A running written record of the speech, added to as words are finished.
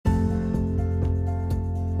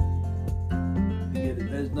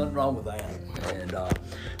nothing wrong with that. And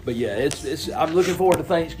but yeah, it's. I'm looking forward to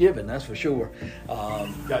Thanksgiving. That's for sure.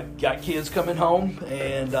 Got kids coming home,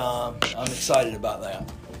 and I'm excited about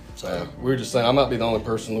that. So we were just saying, I might be the only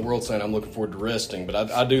person in the world saying I'm looking forward to resting, but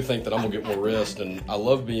I do think that I'm gonna get more rest, and I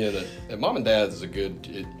love being at Mom and Dad's is a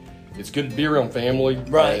good. It's good to be around family,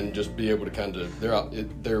 right, and just be able to kind of.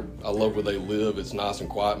 I love where they live. It's nice and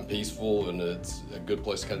quiet and peaceful, and it's a good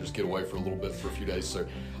place to kind of just get away for a little bit for a few days. So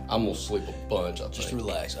I'm gonna sleep a bunch. I think. Just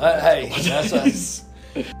relax. Hey, that's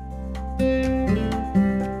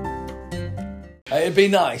it'd be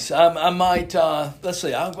nice. I might. Let's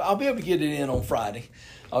see. I'll be able to get it in on Friday.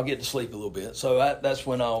 I'll get to sleep a little bit, so that's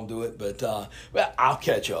when I'll do it. But I'll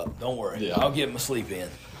catch up. Don't worry. Yeah. I'll get my sleep in.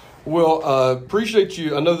 Well, appreciate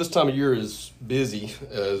you. I know this time of year is busy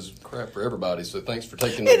as crap for everybody, so thanks for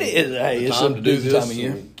taking the time to do this time of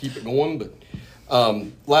year. And keep it going. But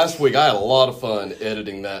last week I had a lot of fun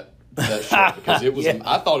editing that show because it was.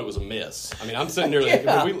 I thought it was a mess. I mean, I'm sitting there.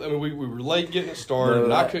 We were late getting it started,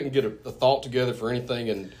 and I couldn't get a thought together for anything,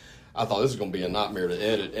 and I thought this was going to be a nightmare to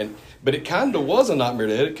edit, but it kind of was a nightmare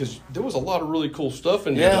to edit because there was a lot of really cool stuff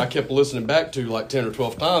in there that I kept listening back to like 10 or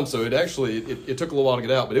 12 times. So it actually it took a little while to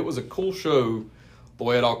get out, but it was a cool show the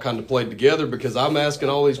way it all kind of played together because I'm asking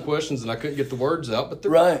all these questions and I couldn't get the words out. But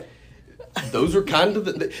those are kind of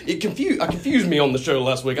I confused me on the show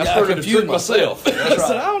last week. I started to trick myself. That's right. I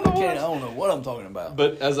said, I don't know what I'm talking about.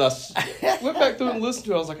 But as I went back through and listened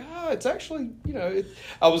to it, I was like, it's actually, I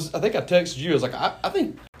think I texted you. I was like,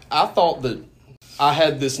 I thought that I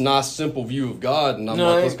had this nice, simple view of God, and I'm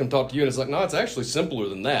like, let's come talk to you. And it's like, no, it's actually simpler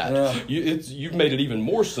than that. Yeah. You've made it even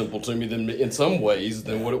more simple to me than in some ways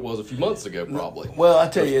than what it was a few months ago, probably. Well, I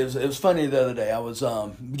tell you, it was funny the other day. I was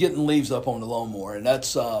getting leaves up on the lawnmower, and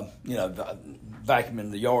that's, vacuuming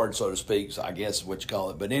the yard, so to speak, so I guess is what you call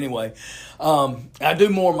it. But anyway, I do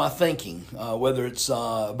more of my thinking, whether it's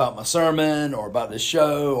about my sermon or about this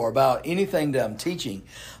show or about anything that I'm teaching.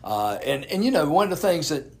 And one of the things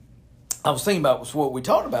that I was thinking about was what we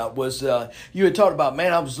talked about was you had talked about,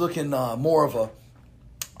 man, I was looking more of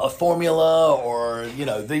a formula or,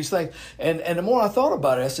 these things. And the more I thought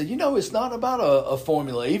about it, I said, it's not about a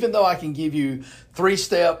formula, even though I can give you 3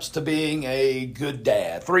 steps to being a good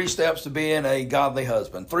dad, 3 steps to being a godly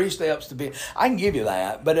husband, 3 steps to be, I can give you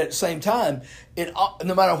that. But at the same time,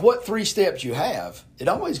 no matter what 3 steps you have, it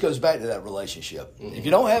always goes back to that relationship. Mm-hmm. If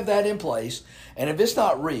you don't have that in place, and if it's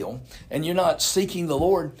not real, and you're not seeking the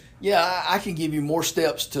Lord, I can give you more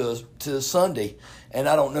steps to Sunday, and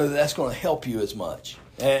I don't know that that's going to help you as much.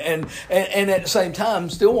 And at the same time,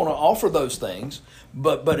 still want to offer those things,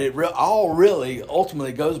 but it all really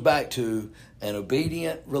ultimately goes back to an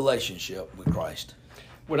obedient relationship with Christ.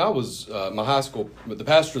 When I was my high school, the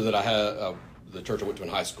pastor that I had, the church I went to in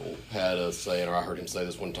high school, had a saying, or I heard him say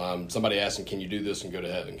this one time. Somebody asked him, "Can you do this and go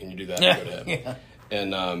to heaven? Can you do that and go to heaven?" Yeah.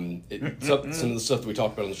 And some of the stuff that we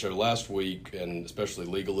talked about on the show last week, and especially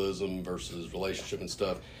legalism versus relationship and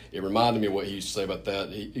stuff, it reminded me of what he used to say about that.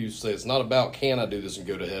 He used to say, it's not about can I do this and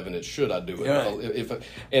go to heaven, it's should I do it. Right.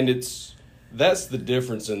 That's the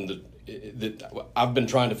difference in that I've been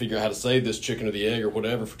trying to figure out how to say this chicken or the egg or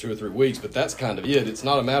whatever for 2 or 3 weeks, but that's kind of it. It's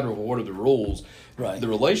not a matter of what are the rules. Right. The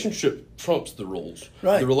relationship trumps the rules.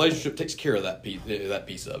 Right. The relationship takes care of that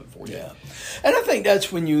piece of it for you. Yeah. And I think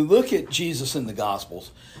that's when you look at Jesus in the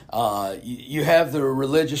Gospels, you have the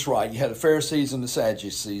religious right. You have the Pharisees and the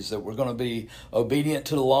Sadducees that were going to be obedient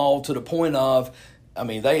to the law to the point of,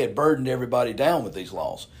 they had burdened everybody down with these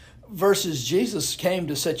laws. Versus Jesus came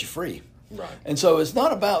to set you free. Right. And so it's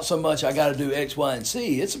not about so much I got to do X, Y, and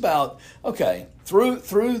Z. It's about, okay,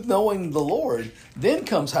 through knowing the Lord, then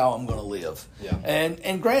comes how I'm going to live. Yeah.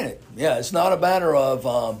 And granted, it's not a matter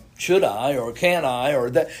of should I or can I or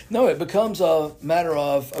that. No, it becomes a matter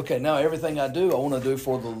of, okay, now everything I do, I want to do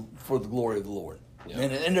for the glory of the Lord. Yeah.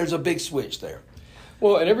 And there's a big switch there.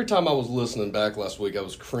 Well, and every time I was listening back last week, I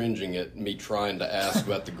was cringing at me trying to ask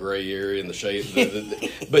about the gray area and the shade,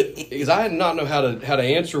 but because I did not know how to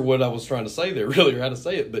answer what I was trying to say there, really, or how to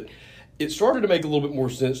say it. But it started to make a little bit more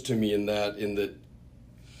sense to me in that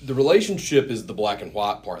the relationship is the black and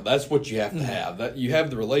white part. That's what you have to have. That you have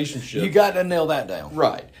the relationship. You got to nail that down,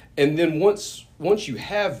 right? And then once you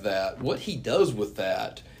have that, what he does with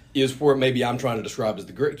that is where maybe I'm trying to describe as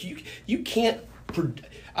the gray. You can't.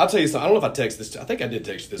 I'll tell you something. I don't know if I text this. I think I did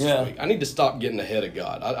text this week. I need to stop getting ahead of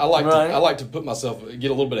God. I like to put myself, get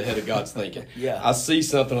a little bit ahead of God's thinking. I see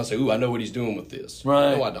something, I say, "Ooh, I know what He's doing with this."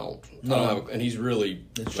 Right. No, I don't. No. And He's really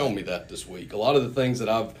shown me that this week. A lot of the things that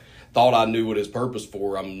I've thought I knew what His purpose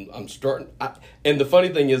for, I'm starting. And the funny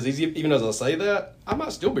thing is, even as I say that, I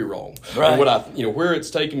might still be wrong. Right. And where it's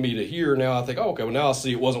taken me to here now, I think, okay, well now I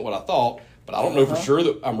see it wasn't what I thought. But but I don't know for sure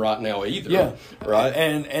that I'm right now either. Yeah. Right.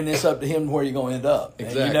 And it's up to him where you're going to end up.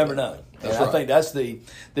 Exactly. And you never know. That's right. I think that's the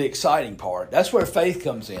exciting part. That's where faith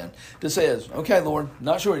comes in. That says, okay, Lord,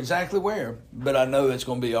 not sure exactly where, but I know it's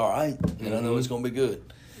going to be all right, and I know it's going to be good.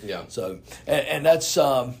 Yeah. So, and that's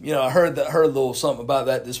I heard a little something about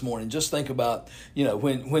that this morning. Just think about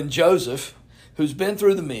when Joseph, who's been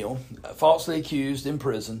through the mill, falsely accused in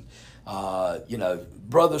prison,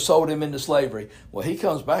 brother sold him into slavery. Well, he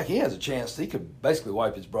comes back. He has a chance. He could basically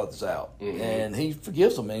wipe his brothers out. And he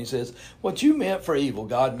forgives them. And he says, what you meant for evil,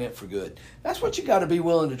 God meant for good. That's what you got to be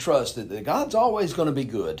willing to trust, that God's always going to be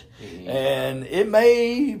good. And it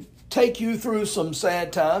may take you through some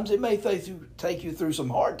sad times. It may take you through some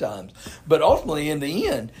hard times. But ultimately, in the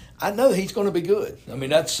end, I know he's going to be good. I mean,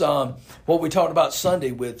 that's what we talked about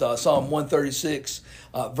Sunday with Psalm 136,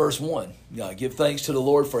 verse 1. Give thanks to the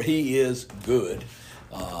Lord, for he is good.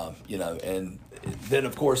 And then,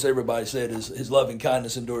 of course, everybody said his loving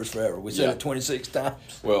kindness endures forever. We said it 26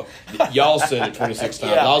 times. Well, y'all said it 26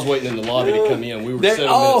 times. I was waiting in the lobby to come in. We were 7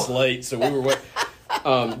 minutes late, so we were waiting.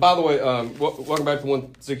 By the way, welcome back to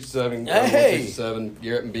 167. Hey. 167.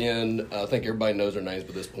 Garrett and Ben. I think everybody knows their names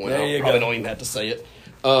by this point. There I you probably go. don't even have to say it.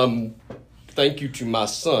 Thank you to my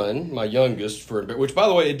son, my youngest, which, by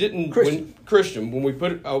the way, it didn't. Christian,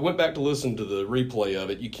 when I went back to listen to the replay of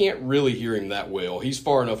it, you can't really hear him that well. He's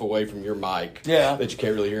far enough away from your mic that you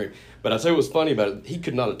can't really hear him. But I tell you what's funny about it, he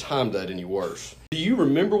could not have timed that any worse. Do you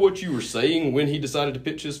remember what you were saying when he decided to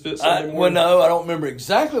pitch his fit Sunday morning? Well, no, I don't remember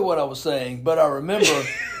exactly what I was saying, but I remember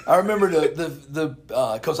the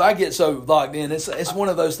because I get so locked in. It's one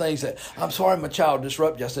of those things that, I'm sorry my child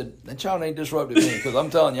disrupted you. I said, that child ain't disrupted me, because I'm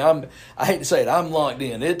telling you, I hate to say it, I'm locked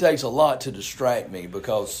in. It takes a lot to distract me,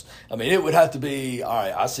 because, I mean, it would have to be, all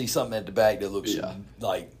right, I see something at the back that looks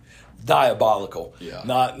like diabolical. Yeah.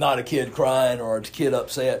 Not a kid crying or a kid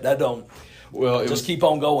upset. That don't. Well, just keep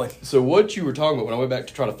on going. So what you were talking about when I went back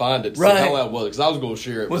to try to find it, to see how loud was it, because I was going to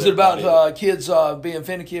share it. Was it about kids being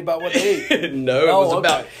finicky about what they eat? No, it was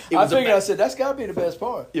about. I said that's got to be the best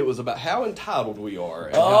part. It was about how entitled we are,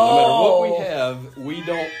 and how no matter what we have, we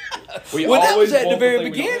don't. Well, that was always at the want very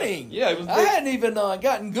thing we don't have. beginning. Yeah, it was. I hadn't even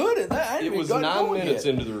gotten good at that. It was 9 minutes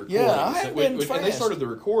into the recording. Yeah, I had been fast. And they started the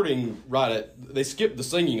recording they skipped the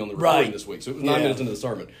singing on the recording this week, so it was 9 minutes into the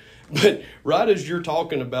sermon. But right as you're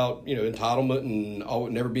talking about, entitlement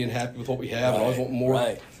and never being happy with what we have and always wanting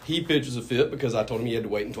more, he pitches a fit because I told him he had to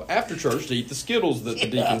wait until after church to eat the Skittles that the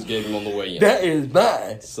deacons gave him on the way in. That is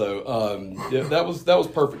mine. So that was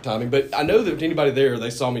perfect timing. But I know that anybody there, they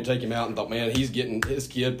saw me take him out and thought, man, he's getting his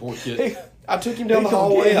kid, poor kid. I took him down the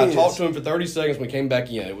hallway. I talked to him for 30 seconds when we came back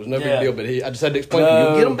in. It was no big deal, but I just had to explain to him,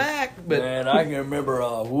 you'll get him back. But man, I can remember,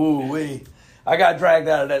 I got dragged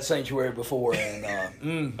out of that sanctuary before,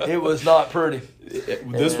 and it was not pretty.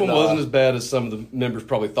 This one wasn't as bad as some of the members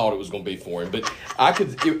probably thought it was going to be for him. But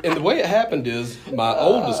and the way it happened is my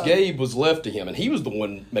oldest, Gabe, was left to him, and he was the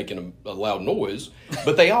one making a loud noise.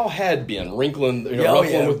 But they all had been wrinkling,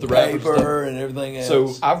 ruffling with the paper and everything else.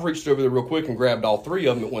 So I've reached over there real quick and grabbed all three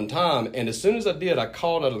of them at one time. And as soon as I did, I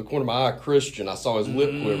called out of the corner of my eye, Christian. I saw his lip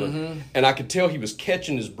quiver, and I could tell he was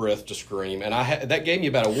catching his breath to scream. And that gave me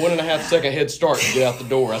about a 1.5 second head start to get out the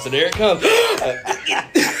door. I said, "There it comes."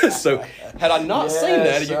 So had I not seen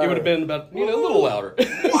that, it would have been about a little louder.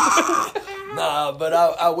 Nah, but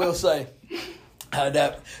I will say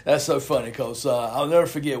that's so funny, because I'll never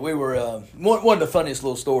forget, we were one of the funniest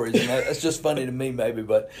little stories, and that's just funny to me maybe,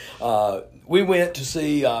 but we went to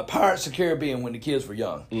see Pirates of the Caribbean when the kids were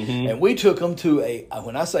young, and we took them to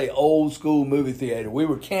when I say old school movie theater, we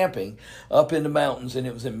were camping up in the mountains, and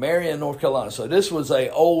it was in Marion, North Carolina. So this was a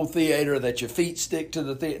old theater that your feet stick to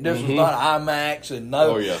the theater. This was not IMAX and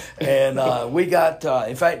we got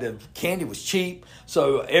in fact the candy was cheap,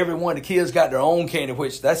 so every one of the kids got their own candy,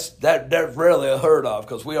 which that's rarely heard of,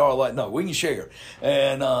 because we are like, no, we can share.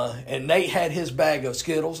 And Nate had his bag of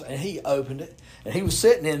Skittles, and he opened it. And he was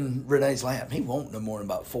sitting in Renee's lap. He won't no more than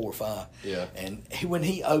about 4 or 5. Yeah. And when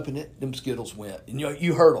he opened it, them Skittles went. And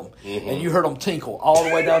you heard them. And you heard them tinkle all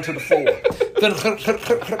the way down to the floor.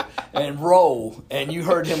 And roll. And you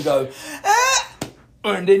heard him go, ah!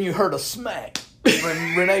 And then you heard a smack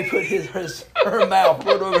when Renee put her mouth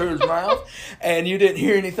right over his mouth. And you didn't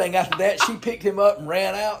hear anything after that. She picked him up and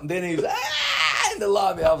ran out. And then he was, in the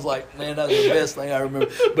lobby. I was like, man, that's the best thing I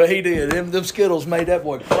remember. But he did. Them Skittles made that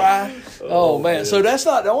boy cry. Oh man. So that's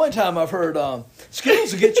not the only time I've heard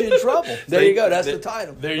Skittles will get you in trouble. There you go. That's the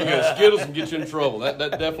title. There you go. Skittles will get you in trouble. That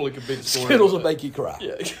definitely could be the story. Skittles will make you cry.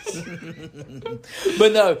 Yeah.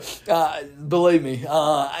 But no, believe me,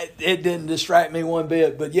 it didn't distract me one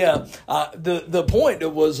bit. But yeah, the point that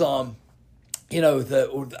was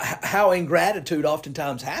how ingratitude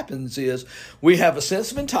oftentimes happens is we have a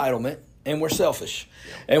sense of entitlement and we're selfish.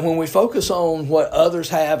 And when we focus on what others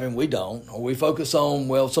have and we don't, or we focus on,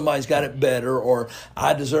 well, somebody's got it better, or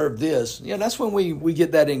I deserve this, that's when we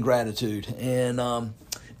get that ingratitude. And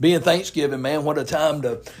being Thanksgiving, man, what a time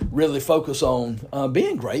to really focus on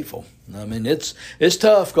being grateful. I mean, it's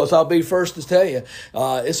tough, because I'll be first to tell you,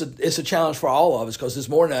 it's a challenge for all of us, because this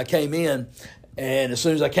morning I came in, and as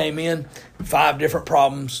soon as I came in, 5 different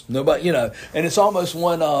problems, nobody, and it's almost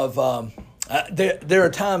one of... There are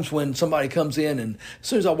times when somebody comes in, and as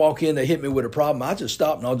soon as I walk in, they hit me with a problem. I just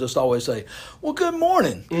stop, and I'll just always say, well, good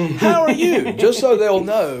morning. How are you? Just so they'll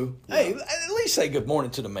know, hey, at least say good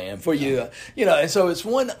morning to the man for you. And so it's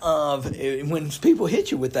one of, when people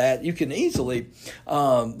hit you with that, you can easily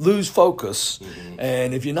lose focus.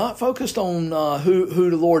 And if you're not focused on who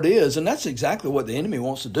the Lord is, and that's exactly what the enemy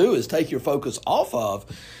wants to do, is take your focus off of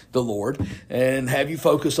the Lord and have you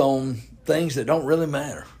focus on things that don't really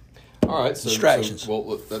matter. All right, distractions.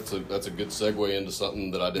 Well, that's a good segue into something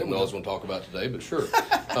that I didn't know I was going to talk about today, but sure.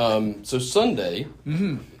 So Sunday,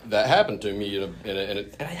 that happened to me,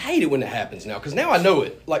 and I hate it when it happens now, because now I know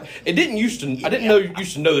it. Like, it didn't used to. I didn't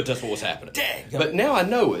used to know that that's what was happening. But now I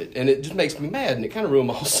know it, and it just makes me mad, and it kind of ruined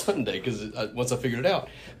my whole Sunday, because once I figured it out.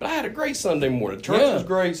 But I had a great Sunday morning. Church was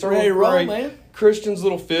great. Sermon was great. Man. Christian's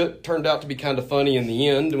little fit turned out to be kind of funny in the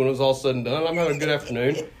end when it was all said and done. I'm having a good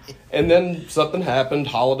afternoon. And then something happened,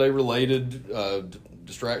 holiday-related,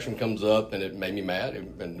 distraction comes up, and it made me mad,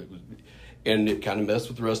 and it kind of messed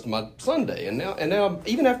with the rest of my Sunday. And now,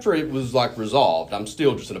 even after it was like resolved, I'm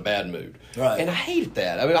still just in a bad mood. Right. And I hated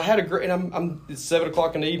that. I mean, I had a great, and it's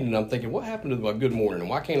 7:00 in the evening, and I'm thinking, what happened to my good morning, and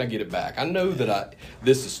why can't I get it back? I know that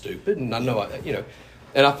this is stupid, and I know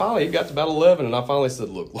And it got to about 11, and I finally said,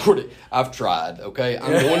 look, Lord, I've tried, okay?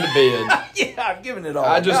 I'm going to bed. Yeah, I've given it all.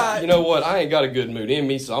 I just, you know what? I ain't got a good mood in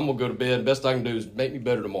me, so I'm going to go to bed. Best I can do is make me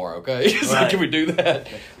better tomorrow, okay? So can we do that?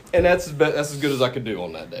 And that's as good as I could do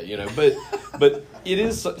on that day, But it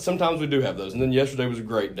is, sometimes we do have those. And then yesterday was a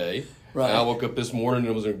great day. Right. And I woke up this morning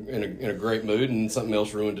and was in a great mood, and something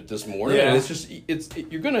else ruined it this morning. Yeah. And it's just,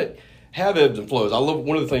 you're going to have ebbs and flows. I love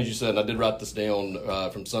one of the things you said, and I did write this down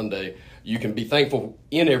from Sunday. You can be thankful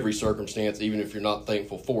in every circumstance, even if you're not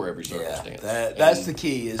thankful for every circumstance. That's the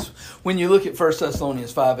key. Is when you look at 1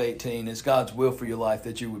 Thessalonians 5:18, it's God's will for your life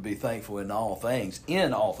that you would be thankful in all things,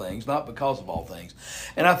 not because of all things.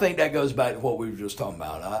 And I think that goes back to what we were just talking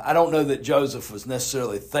about. I don't know that Joseph was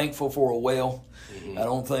necessarily thankful for a well. I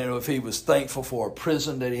don't think if he was thankful for a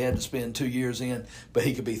prison that he had to spend 2 years in, but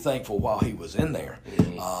he could be thankful while he was in there.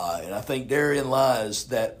 And I think therein lies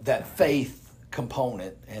that faith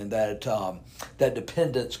component and that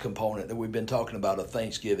dependence component that we've been talking about of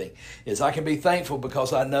Thanksgiving. Is I can be thankful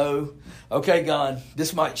because I know, okay, God,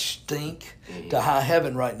 this might stink to high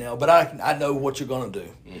heaven right now, but I know what you're going to do.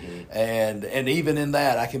 And even in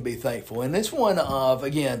that, I can be thankful. And it's one of,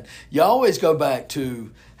 again, you always go back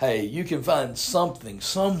to, hey, you can find something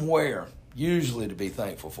somewhere usually to be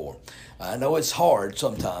thankful for. I know it's hard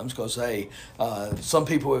sometimes because, hey, some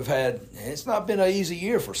people it's not been an easy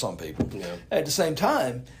year for some people. Yeah. At the same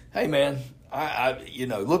time, hey, man, I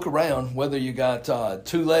look around, whether you got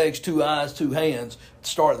 2 legs, 2 eyes, 2 hands,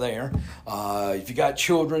 start there. If you got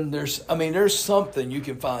children, there's something you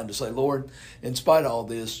can find to say, Lord, in spite of all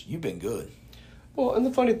this, you've been good. Well, and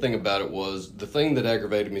the funny thing about it was the thing that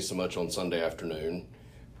aggravated me so much on Sunday afternoon,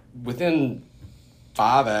 within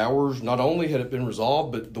 5 hours, not only had it been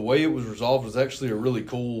resolved, but the way it was resolved was actually a really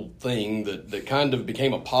cool thing that kind of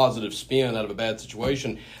became a positive spin out of a bad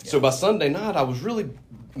situation. Yeah. So by Sunday night, I was really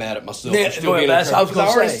mad at myself. Yeah, I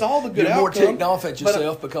already saw the good outcome. You're more ticked off at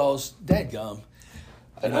yourself because, dadgum,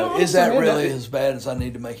 is that really as bad as I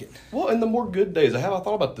need to make it? Well, and the more good days I have, I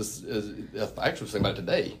thought about this. I actually was thinking about it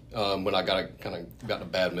today when I got in a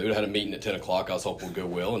bad mood. I had a meeting at 10 o'clock. I was hoping it would go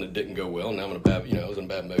well, and it didn't go well. And now I'm in a bad, I was in a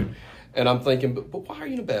bad mood. And I'm thinking, but why are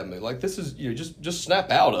you in a bad mood? Like, this is, just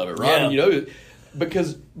snap out of it, right? Yeah.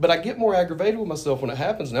 But I get more aggravated with myself when it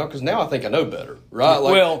happens now, because now I think I know better, right?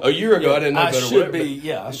 Like, well, a year ago I didn't know better.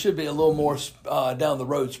 I should be a little more down the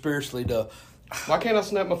road spiritually to. Why can't I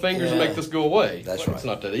snap my fingers and make this go away? That's right. It's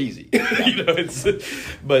not that easy. And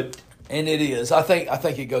it is. I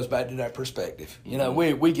think it goes back to that perspective.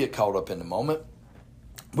 We get caught up in the moment.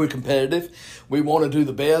 We're competitive. We want to do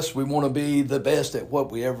the best. We want to be the best at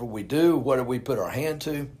whatever we do, whatever we put our hand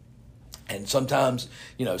to. And sometimes,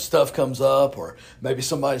 stuff comes up, or maybe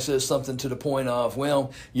somebody says something to the point of,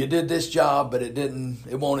 well, you did this job, but it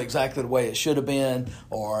wasn't exactly the way it should have been,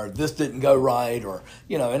 or this didn't go right, or,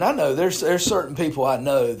 and I know there's certain people I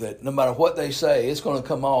know that no matter what they say, it's going to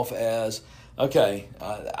come off as, okay,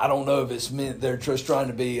 I don't know if it's meant they're just trying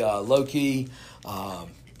to be low key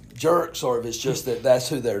jerks, or if it's just that that's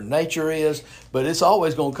who their nature is. But it's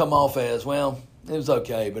always going to come off as, well, it was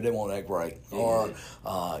okay, but it won't act right, or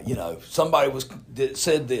somebody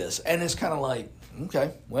said this, and it's kind of like,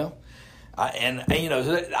 okay, well, I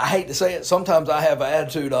hate to say it. Sometimes I have an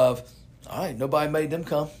attitude of, all right, nobody made them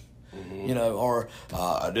come, or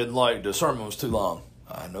I didn't like the sermon was too long.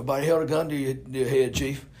 Nobody held a gun to your head,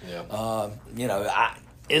 Chief. Yeah.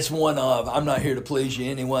 It's one of, I'm not here to please you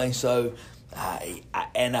anyway, so I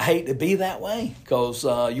hate to be that way, because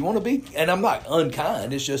you want to be, and I'm not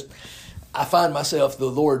unkind, it's just I find myself, the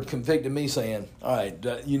Lord convicted me saying, all right,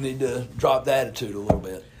 you need to drop the attitude a little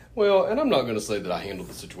bit. Well, and I'm not going to say that I handled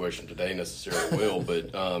the situation today necessarily well,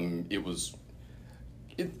 but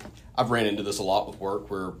I've ran into this a lot with work,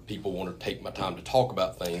 where people want to take my time to talk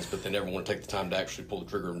about things, but they never want to take the time to actually pull the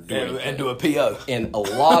trigger and do anything. And do a PO. And a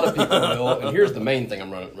lot of people will. And here's the main thing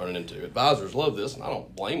I'm running into. Advisors love this, and I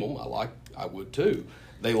don't blame them. I would too.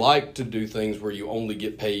 They like to do things where you only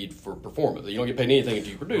get paid for performance. You don't get paid anything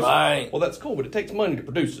until you produce it. Well, that's cool, but it takes money to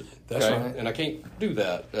produce it. That's right. And I can't do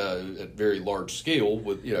that at very large scale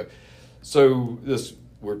with. So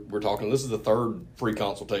we're talking. This is the third free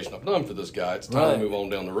consultation I've done for this guy. It's time to move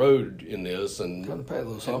on down the road in this, and kind of pay a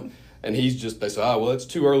little something. And they say, well, it's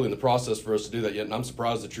too early in the process for us to do that yet, and I'm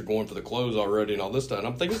surprised that you're going for the close already and all this stuff. And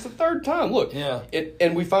I'm thinking, it's the third time. Look,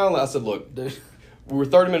 and we finally, I said, look, we were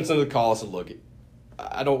 30 minutes into the call. I said, look,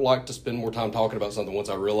 I don't like to spend more time talking about something once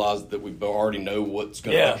I realize that we already know what's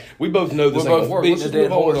going to happen. We both know this ain't going to work. Let's just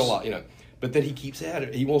move on with a lot, But then he keeps at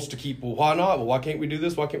it. He wants to keep, well, why not? Well, why can't we do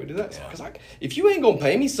this? Why can't we do that? Because if you ain't going to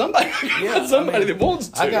pay me, somebody that wants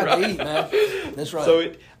to. I got to eat, man. That's right.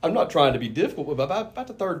 So I'm not trying to be difficult, but about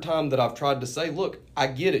the third time that I've tried to say, look, I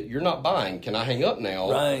get it. You're not buying. Can I hang up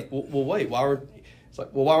now? Right. Well, wait. It's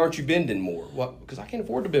like, well, why aren't you bending more? Because I can't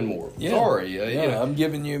afford to bend more. Yeah. Sorry. I'm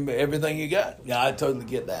giving you everything you got. Yeah, I totally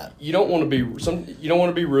get that. You don't want to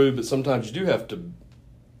be rude, but sometimes you do have to.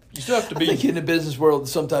 You still have to be. I think in the business world,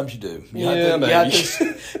 sometimes you do. Maybe.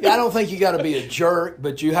 I don't think you got to be a jerk,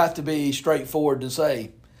 but you have to be straightforward to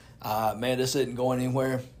say, "Man, this isn't going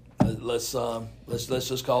anywhere. Let's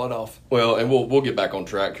just call it off." Well, and we'll get back on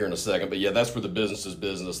track here in a second, but yeah, that's where the business is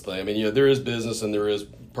business thing. I mean, there is business and there is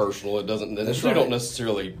personal. It doesn't. Don't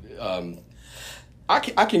necessarily. I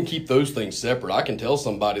can keep those things separate. I can tell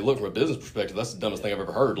somebody, look, from a business perspective, that's the dumbest thing I've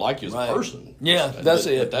ever heard. Like you as a person. Yeah, that's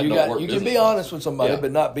it. You can be honest with somebody, but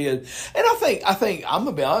not be and I think I'm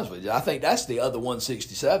gonna be honest with you. I think that's the other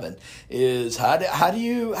 167 is how do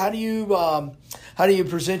you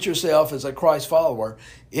present yourself as a Christ follower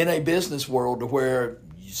in a business world to where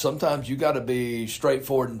sometimes you got to be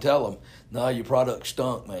straightforward and tell them, no, your product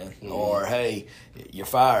stunk, man, or hey, you're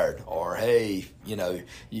fired, or hey,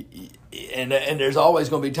 and there's always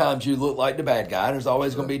going to be times you look like the bad guy. There's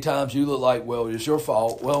always going to be times you look like, well, it's your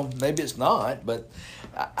fault. Well, maybe it's not, but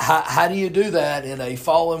how do you do that in a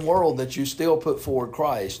fallen world that you still put forward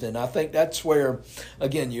Christ? And I think that's where,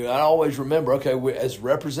 again, I always remember, okay, as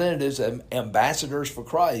representatives and ambassadors for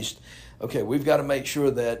Christ, okay, we've got to make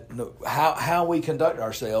sure that how we conduct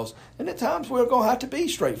ourselves, and at times we're going to have to be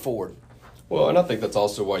straightforward. Well, and I think that's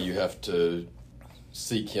also why you have to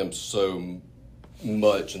seek Him so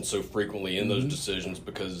much and so frequently in those decisions,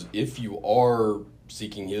 because if you are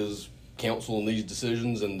seeking His counsel in these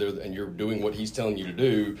decisions and you're doing what He's telling you to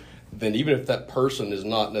do, then even if that person is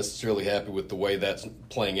not necessarily happy with the way that's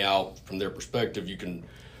playing out from their perspective,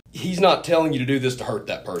 He's not telling you to do this to hurt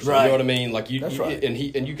that person. Right. You know what I mean? Like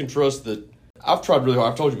and you can trust that. I've tried really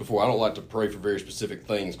hard. I've told you before, I don't like to pray for very specific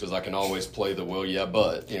things because I can always play the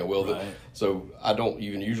so I don't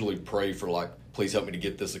even usually pray for like, please help me to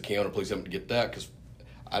get this account or please help me to get that, because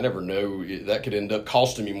I never know, that could end up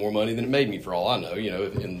costing me more money than it made me for all I know,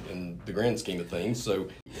 in the grand scheme of things. So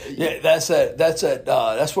yeah, that's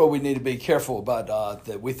where we need to be careful about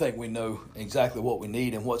that we think we know exactly what we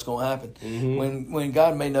need and what's going to happen. Mm-hmm. When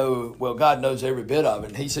God may know, well, God knows every bit of it,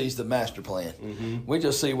 and He sees the master plan. Mm-hmm. We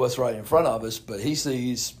just see what's right in front of us, but He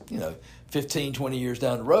sees, 15, 20 years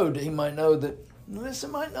down the road, He might know that this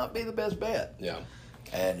might not be the best bet. Yeah.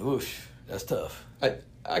 And whoosh, that's tough.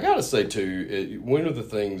 I got to say, too, one of the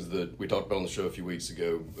things that we talked about on the show a few weeks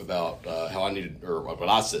ago about how I needed, or what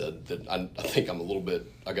I said, that I think I got a little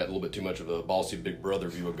bit too much of a bossy big brother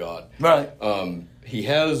view of God. Right.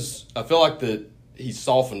 I feel like that he's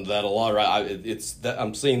softened that a lot. Right.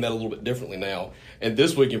 I'm seeing that a little bit differently now. And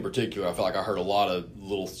this week in particular, I feel like I heard a lot of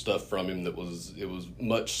little stuff from him that was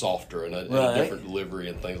much softer and a different delivery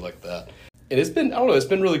and things like that. And it's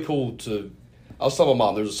been really cool to. I was telling my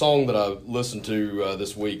mom, there's a song that I listened to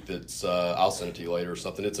this week that's, I'll send it to you later or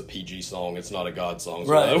something. It's a PG song. It's not a God song.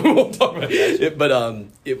 So right. We won't talk about it. But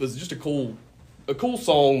it was just a cool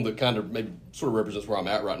song that kind of maybe sort of represents where I'm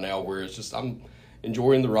at right now, where it's just I'm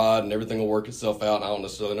enjoying the ride and everything will work itself out. And I don't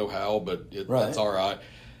necessarily know how, but it's all right.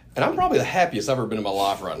 And I'm probably the happiest I've ever been in my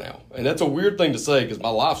life right now. And that's a weird thing to say because my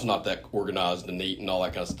life's not that organized and neat and all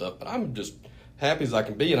that kind of stuff. But I'm just happy as I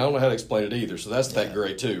can be, and I don't know how to explain it either. So that's that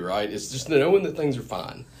great too, right? It's just knowing that things are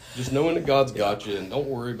fine. Just knowing that God's got you, and don't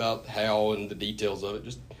worry about how and the details of it.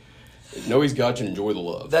 Just know He's got you and enjoy the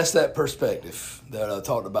love. That's that perspective that I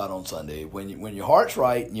talked about on Sunday. When your heart's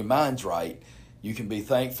right and your mind's right, you can be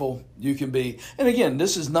thankful. You can be, and again,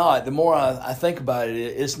 this is not. The more I think about it,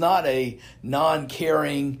 it's not a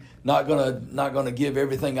non-caring, not gonna give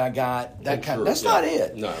everything I got. That's not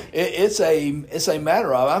it. No, it's a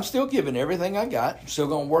matter of I'm still giving everything I got. I'm still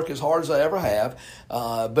gonna work as hard as I ever have.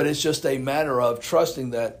 But it's just a matter of trusting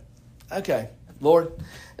that. Okay, Lord,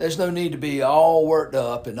 there's no need to be all worked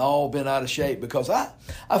up and all bent out of shape because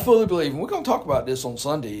I fully believe, and we're going to talk about this on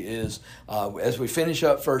Sunday, is as we finish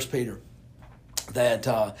up 1 Peter. That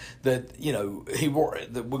we're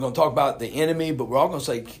going to talk about the enemy, but we're all going to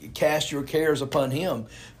say cast your cares upon him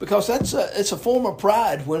because it's a form of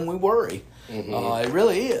pride when we worry. Mm-hmm. It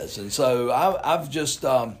really is, and so I've just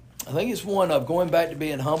I think it's one of going back to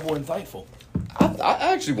being humble and thankful.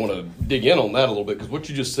 I actually want to dig in on that a little bit because what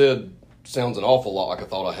you just said sounds an awful lot like I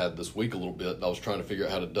thought I had this week a little bit. I was trying to figure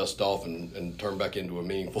out how to dust off and turn back into a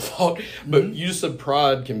meaningful thought. But you just said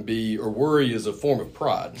pride can be, or worry is a form of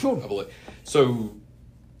pride. Sure. I believe. So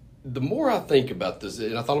the more I think about this,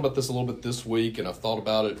 and I thought about this a little bit this week, and I've thought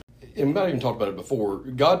about it, and we might even talked about it before,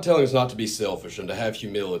 God telling us not to be selfish and to have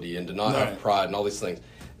humility and to not have pride and all these things,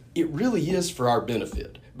 it really is for our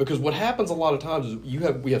benefit. Because what happens a lot of times is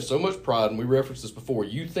we have so much pride, and we referenced this before,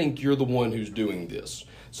 you think you're the one who's doing this.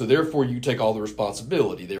 So therefore you take all the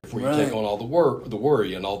responsibility. Therefore you take on all the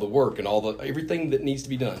worry and all the work and everything that needs to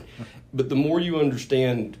be done. But the more you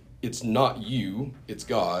understand it's not you, it's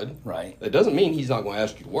God. Right. That doesn't mean He's not going to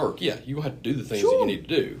ask you to work. Yeah, you have to do the things that you need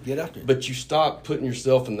to do. Get after it. But you stop putting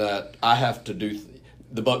yourself in that, I have to do,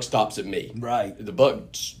 the buck stops at me. Right. The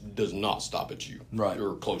buck does not stop at you. Right.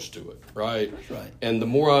 Or close to it. Right? That's right. And the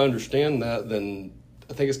more I understand that, then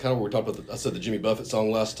I think it's kind of where we talked about, I said the Jimmy Buffett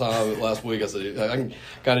song last week. I said, I can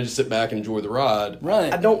kind of just sit back and enjoy the ride.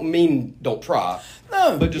 Right. I don't mean don't try.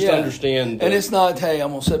 No. But just understand. And it's not, hey, I'm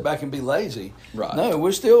going to sit back and be lazy. Right. No,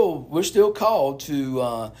 we're still called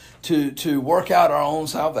to work out our own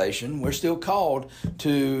salvation. We're still called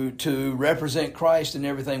to represent Christ in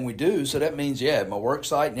everything we do. So that means, my work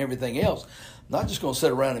site and everything else. I'm not just going to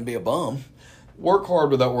sit around and be a bum. Work hard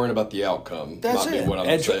without worrying about the outcome. That's might it. Be what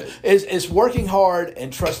I'm saying. It's working hard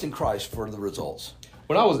and trusting Christ for the results.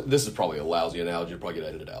 This is probably a lousy analogy, I'll probably get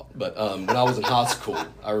edited out. But when I was in high school,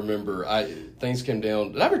 I remember things came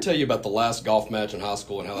down. Did I ever tell you about the last golf match in high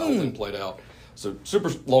school and how that whole thing played out? So super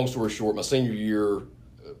long story short, my senior year,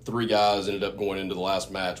 3 guys ended up going into the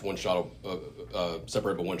last match, one shot,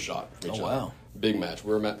 separated by one shot from each other. Wow. Big match.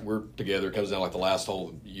 We're together. It comes down like the last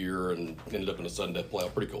whole year and ended up in a sudden death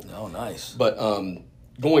playoff. Pretty cool. Oh, nice. But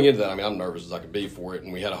going into that, I'm nervous as I could be for it,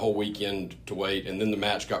 and we had a whole weekend to wait, and then the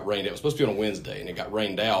match got rained out. It was supposed to be on a Wednesday, and it got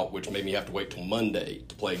rained out, which made me have to wait till Monday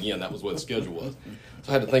to play again. That was what the schedule was. So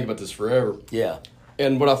I had to think about this forever. Yeah.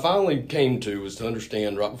 And what I finally came to was to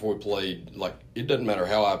understand right before we played, like, it doesn't matter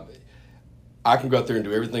how I can go out there and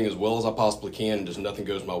do everything as well as I possibly can, and just nothing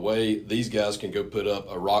goes my way. These guys can go put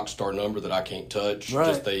up a rock star number that I can't touch.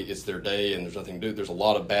 Right. It's their day, and there's nothing to do. There's a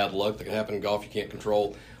lot of bad luck that can happen in golf you can't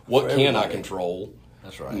control. What can I control?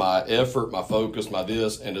 That's right. My effort, my focus, my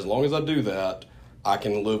this, and as long as I do that, I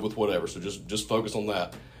can live with whatever. So just focus on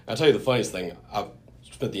that. I'll tell you the funniest thing. I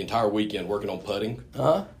spent the entire weekend working on putting.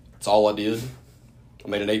 That's all I did. I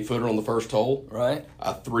made an 8-footer on the first hole. Right.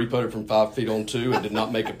 I 3-putted from 5 feet on 2 and did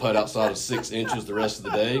not make a putt outside of 6 inches the rest of the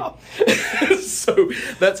day. So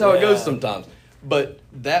that's how it goes sometimes. But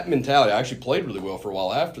that mentality, I actually played really well for a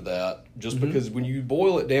while after that, just because when you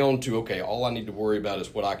boil it down to, okay, all I need to worry about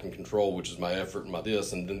is what I can control, which is my effort and my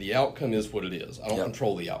this, and then the outcome is what it is. I don't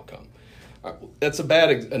control the outcome. That's a bad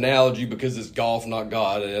analogy because it's golf, not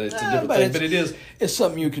God, and it's a different thing. But it is. It's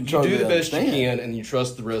something you control. You do the best you can, and you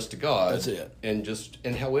trust the rest to God. That's it.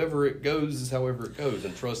 And however it goes is however it goes,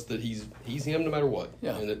 and trust that He's Him no matter what.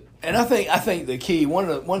 Yeah. And I think the key one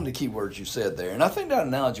of the key words you said there, and I think that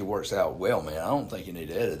analogy works out well, man. I don't think you need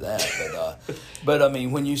to edit that, but I mean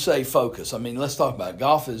when you say focus, I mean let's talk about it.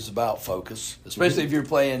 Golf is about focus, especially if you're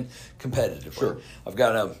playing competitively. Sure. I've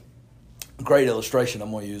got a great illustration I'm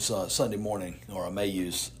going to use Sunday morning, or I may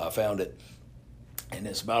use. I found it and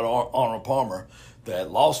it's about Arnold Palmer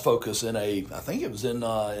that lost focus in I think it was in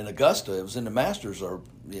Augusta. It was in the Masters,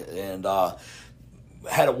 and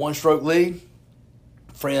had a one-stroke lead.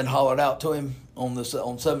 Friend hollered out to him on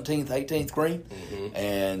 17th, 18th green,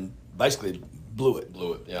 and basically blew it.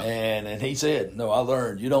 Yeah. And he said, "No, I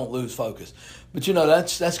learned you don't lose focus." But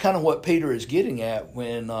that's kind of what Peter is getting at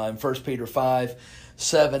when in 1 Peter 5,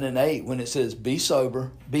 7, and 8, when it says, "Be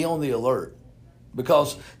sober, be on the alert."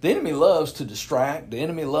 Because the enemy loves to distract. The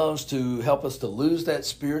enemy loves to help us to lose that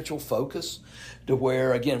spiritual focus to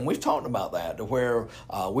where, again, we've talked about that, to where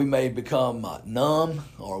we may become numb,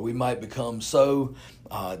 or we might become so,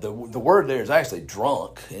 the word there is actually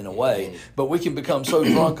drunk in a way, but we can become so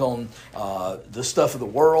drunk on the stuff of the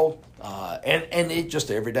world and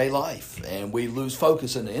just everyday life. And we lose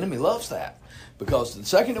focus, and the enemy loves that. Because the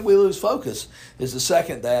second that we lose focus is the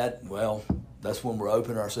second that, well, that's when we're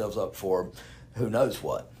opening ourselves up for who knows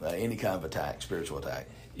what, any kind of attack, spiritual attack.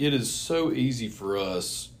 It is so easy for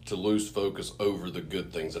us to lose focus over the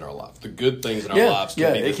good things in our life. The good things in our lives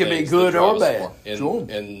can be it can be good or bad.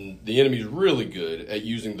 And the enemy's really good at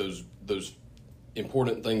using those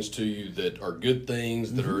important things to you that are good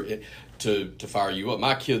things that are to fire you up.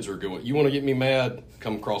 My kids are going, you want to get me mad?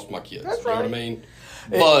 Come across my kids. That's you know right. what I mean?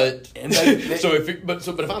 But if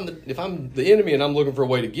I'm the enemy and I'm looking for a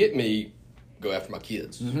way to get me, go after my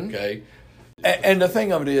kids. Okay. And the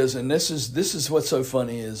thing of it is, and this is what's so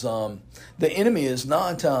funny is the enemy is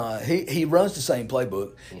not he runs the same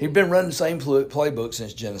playbook. He's been running the same playbook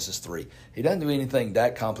since Genesis 3. He doesn't do anything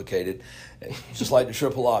that complicated. It's just like the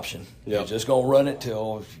triple option. You're just gonna run it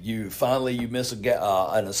till you miss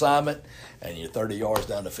an assignment and you're 30 yards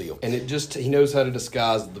down the field. And he knows how to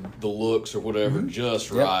disguise the looks or whatever just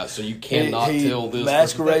right, so you cannot tell this. He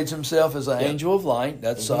masquerades himself as an angel of light.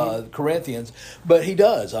 That's Corinthians. But he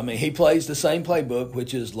does. I mean, he plays the same playbook,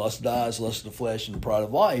 which is lust of the eyes, lust of the flesh, and the pride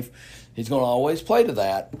of life. He's going to always play to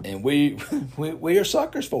that, and we are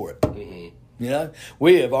suckers for it. You know,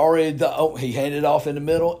 we have already. He handed off in the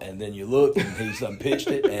middle, and then you look, and he's pitched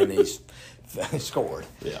it, and he's scored.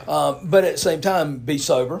 But at the same time, be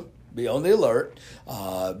sober. Be on the alert.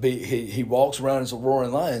 He walks around as a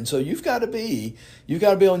roaring lion. So you've got to be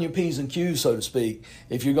on your P's and Q's, so to speak,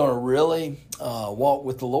 if you're going to really walk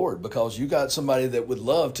with the Lord, because you got somebody that would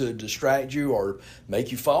love to distract you or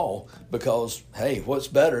make you fall. Because hey, what's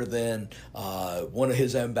better than one of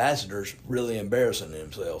his ambassadors really embarrassing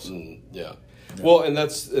themselves? Yeah. Well, and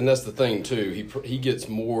that's the thing too. He gets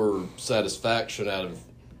more satisfaction out of.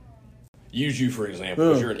 Use you, for example,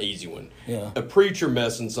 because you're an easy one. Yeah. A preacher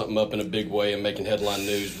messing something up in a big way and making headline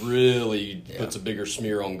news really puts a bigger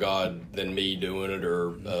smear on God than me doing it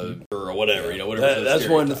or whatever. You know, whatever. That's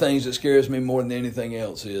one of the things that scares me more than anything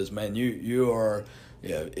else is, man, you are,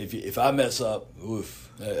 if I mess up,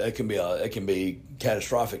 it can be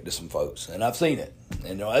catastrophic to some folks, and I've seen it.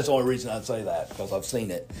 And that's the only reason I'd say that, because I've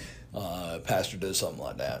seen it. Pastor does something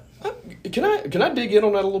like that. Can I dig in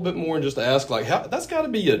on that a little bit more and just ask, like, how that's got to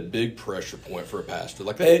be a big pressure point for a pastor?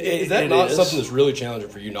 Like, is that not something that's really challenging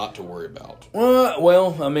for you not to worry about?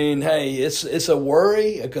 Well, I mean, hey, it's a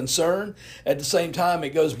worry, a concern. At the same time,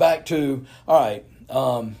 it goes back to, all right.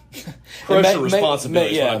 Pressure,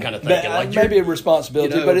 responsibility is what I'm kind of thinking. Like maybe a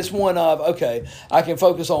responsibility, but it's one of, okay, I can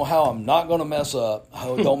focus on how I'm not going to mess up.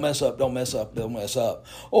 Don't mess up, don't mess up, don't mess up.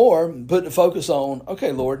 Or put the focus on,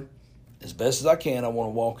 okay, Lord, as best as I can, I want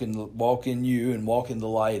to walk in you and walk in the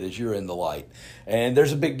light as you're in the light. And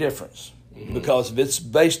there's a big difference. Because if it's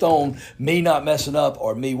based on me not messing up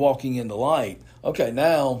or me walking in the light, okay,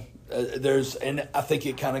 now and I think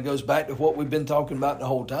it kind of goes back to what we've been talking about the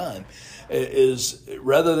whole time, is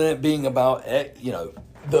rather than it being about,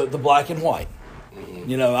 the black and white.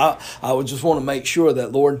 I would just want to make sure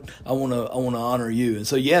that, Lord, I want to honor you. And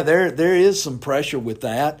so, there is some pressure with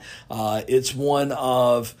that. It's one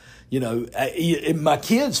of, my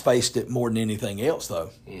kids faced it more than anything else,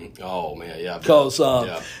 though. Oh man, yeah. Because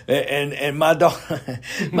and my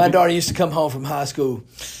daughter used to come home from high school.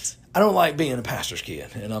 I don't like being a pastor's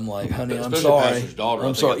kid. And I'm like, honey, I'm sorry. Pastor's daughter.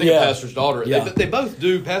 I'm sorry. I think pastor's daughter. Yeah. They both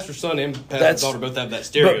do. Pastor's son and pastor's daughter both have that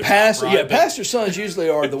stereotype. But pastor's sons usually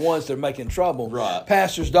are the ones that are making trouble. Right.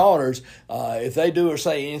 Pastor's daughters, if they do or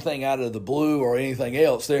say anything out of the blue or anything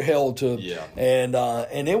else, they're held to. Yeah.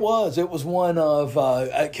 And it was one of,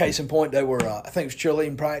 case in point, they were, I think it was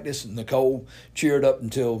cheerleading practice, and Nicole cheered up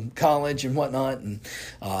until college and whatnot. And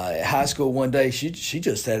at high school one day, she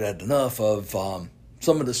just had enough of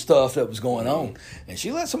some of the stuff that was going on, and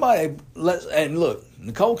she let somebody and look,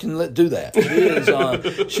 Nicole can do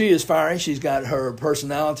that. She is fiery. She's got her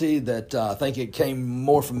personality that I think it came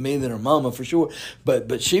more from me than her mama for sure.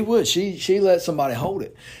 But she let somebody hold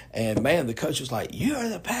it, and man, the coach was like, "You're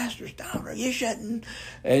the pastor's daughter. You shouldn't."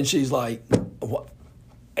 And she's like, "What?"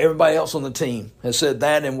 Everybody else on the team has said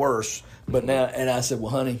that and worse. But now, and I said,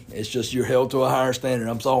 "Well, honey, it's just you're held to a higher standard.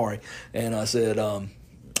 I'm sorry." And I said,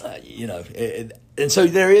 and so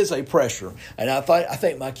there is a pressure, and I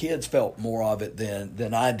think my kids felt more of it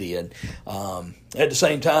than I did. At the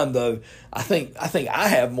same time, though, I think I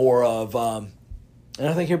have more of, and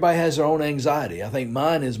I think everybody has their own anxiety. I think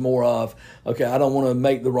mine is more of, okay, I don't want to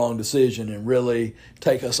make the wrong decision and really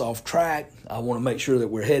take us off track. I want to make sure that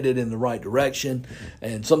we're headed in the right direction.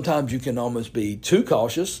 And sometimes you can almost be too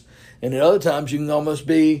cautious, and at other times you can almost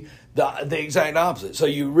be the exact opposite. So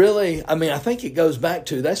you really, I think it goes back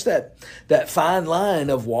to that fine line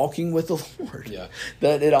of walking with the Lord. Yeah.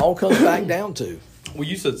 That it all comes back down to. Well,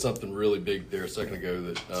 you said something really big there a second ago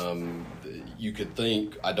that you could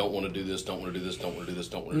think, I don't want to do this, don't want to do this, don't want to do this,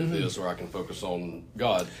 don't want to do this, or I can focus on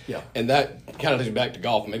God. Yeah. And that kind of takes me back to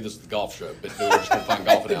golf. Maybe this is the golf show, but we're just going to find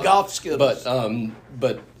golf analogy. Golf Skittles.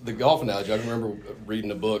 But the golf analogy, I remember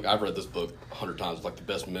reading a book. I've read this book 100 times. It's like the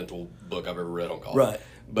best mental book I've ever read on golf. Right.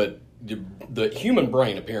 But the human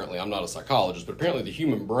brain, apparently, I'm not a psychologist, but apparently the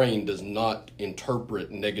human brain does not interpret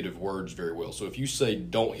negative words very well. So if you say,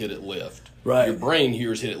 don't hit it left, right, your brain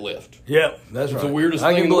hears hit it left. Yeah, that's right. It's the weirdest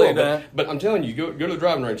thing in the world. But I'm telling you, go to the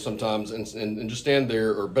driving range sometimes and just stand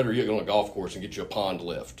there, or better yet, go on a golf course and get you a pond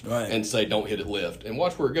left, right, and say, don't hit it left, and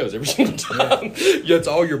watch where it goes every single time. Yeah, it's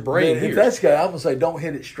all your brain hears. If that's good, I'm going to say, don't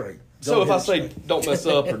hit it straight. So if I say don't mess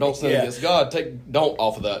up or don't sin against God, take don't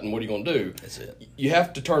off of that, and what are you going to do? That's it. You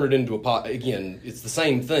have to turn it into a pot. Again, it's the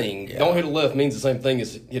same thing. Yeah. Don't hit it left means the same thing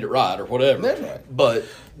as hit it right or whatever. That's right. But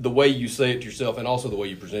the way you say it to yourself, and also the way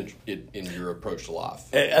you present it in your approach to life.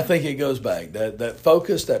 I think it goes back that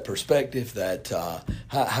focus, that perspective, that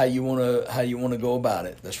how you want to go about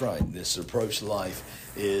it. That's right. This approach to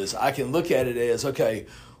life is, I can look at it as, okay,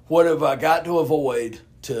 what have I got to avoid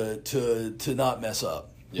to not mess up?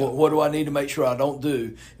 Yeah. What do I need to make sure I don't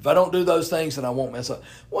do? If I don't do those things, then I won't mess up.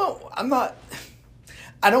 Well,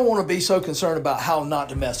 I don't want to be so concerned about how not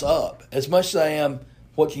to mess up as much as I am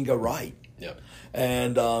what can go right. Yeah.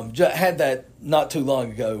 And had that not too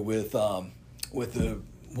long ago with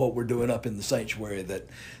what we're doing up in the sanctuary, that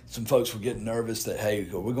some folks were getting nervous that, hey,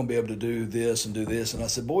 we're going to be able to do this and do this. And I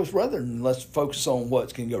said, boys, rather than let's focus on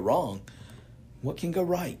what can go wrong, what can go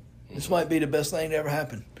right? Mm-hmm. This might be the best thing to ever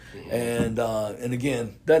happen. Mm-hmm. And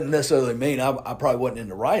again, doesn't necessarily mean I probably wasn't in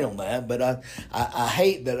the right on that, but I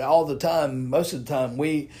hate that all the time. Most of the time,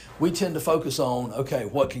 we tend to focus on, okay,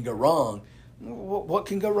 what can go wrong, what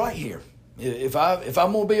can go right here. If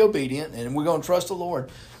I'm going to be obedient and we're going to trust the Lord,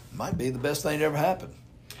 it might be the best thing to ever happen.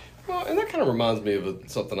 Well, and that kind of reminds me of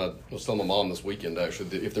something I was telling my mom this weekend. Actually,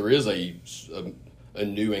 that if there is a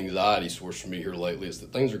new anxiety source for me here lately, is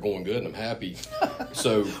that things are going good and I'm happy.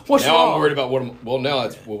 So now wrong? I'm worried about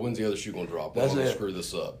when's the other shoe going to drop? I'm going to screw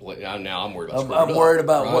this up. Now I'm worried about screwing it up. I'm worried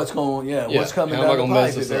about right? what's coming how down am the I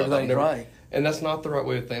pipe if everything's right. And that's not the right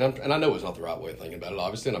way of thinking. And I know it's not the right way of thinking about it,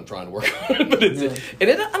 obviously, and I'm trying to work on it. But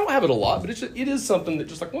I don't have it a lot, but it is something that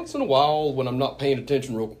just like once in a while, when I'm not paying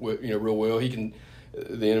attention real well,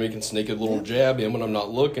 the enemy can sneak a little jab in when I'm not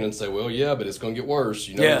looking and say, well, yeah, but it's going to get worse.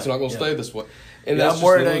 It's not going to stay this way. And that's I'm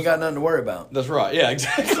worried I ain't got nothing to worry about. That's right. Yeah,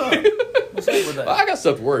 exactly. What's up with that? I got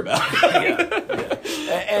stuff to worry about. Yeah.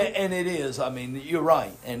 And it is. I mean, you're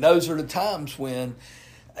right. And those are the times when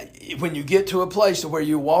you get to a place where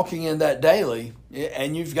you're walking in that daily,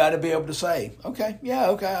 and you've got to be able to say, okay,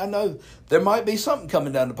 I know there might be something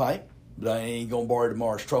coming down the pipe, but I ain't going to borrow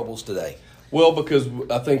tomorrow's troubles today. Well, because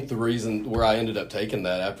I think the reason where I ended up taking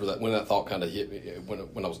that after that, when that thought kind of hit me,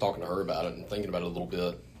 when I was talking to her about it and thinking about it a little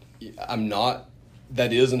bit,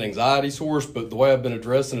 that is an anxiety source, but the way I've been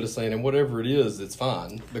addressing it is saying, and whatever it is, it's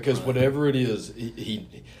fine. Because whatever it is,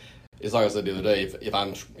 it's like I said the other day,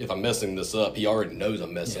 if I'm messing this up, he already knows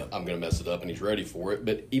I'm going to mess it up, and he's ready for it.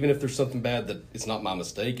 But even if there's something bad that it's not my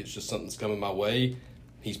mistake, it's just something that's coming my way,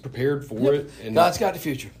 he's prepared for it. And God's got the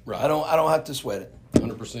future. Right. I don't have to sweat it.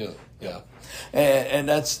 100%. Yeah. And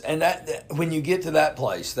that when you get to that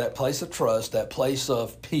place of trust, that place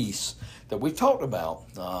of peace that we've talked about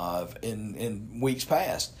in weeks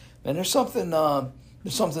past, and there's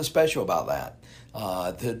something special about that.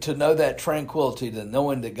 To know that tranquility, to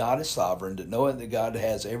knowing that God is sovereign, to knowing that God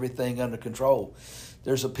has everything under control.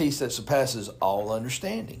 There's a peace that surpasses all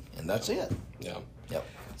understanding, and that's it. Yeah. Yep.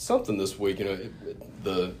 Something this week,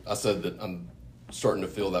 I said that I'm starting to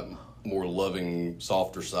feel that more loving,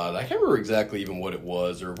 softer side. I can't remember exactly even what it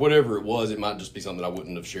was, or whatever it was. It might just be something I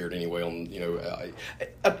wouldn't have shared anyway.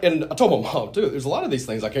 And I told my mom too. There's a lot of these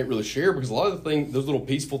things I can't really share because a lot of the things, those little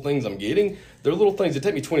peaceful things I'm getting, they're little things that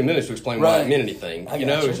take me 20 minutes to explain why it meant anything.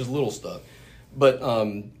 It's just little stuff. But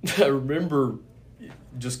I remember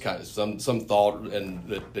just kind of some thought and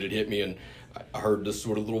that it hit me, and I heard this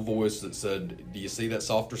sort of little voice that said, "Do you see that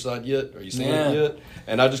softer side yet? Are you seeing it yet?"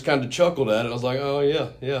 And I just kind of chuckled at it. I was like, "Oh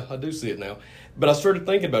yeah, I do see it now." But I started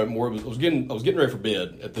thinking about it more. I was getting ready for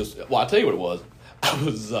bed at this. Well, I tell you what it was.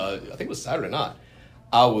 I think it was Saturday night.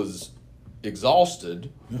 I was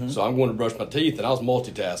exhausted, so I'm going to brush my teeth, and I was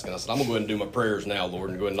multitasking. I said, "I'm gonna go ahead and do my prayers now, Lord,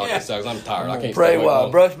 and go ahead and knock this out because I'm tired. I can't pray while I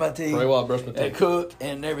brush my teeth. Pray while I brush my teeth, and cook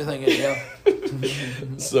and everything else."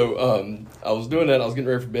 So I was doing that. I was getting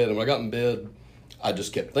ready for bed, and when I got in bed, I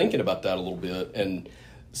just kept thinking about that a little bit, and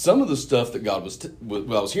some of the stuff that God what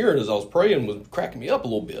I was hearing as I was praying was cracking me up a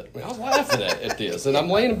little bit. I mean, I was laughing at this, and I'm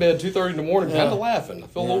laying in bed 2:30 in the morning, kind of laughing. I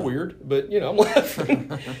feel a little weird, but I'm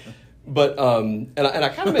laughing. But and I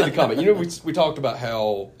kind of made the comment. We talked about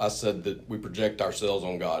how I said that we project ourselves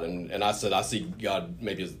on God, and I said I see God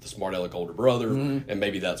maybe as the smart aleck older brother, and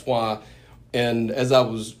maybe that's why. And as I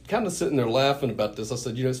was kind of sitting there laughing about this, I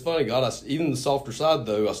said, it's funny, God, even the softer side,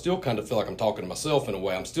 though, I still kind of feel like I'm talking to myself in a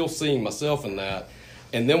way. I'm still seeing myself in that.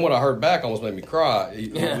 And then what I heard back almost made me cry.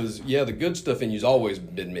 It was, the good stuff in you's always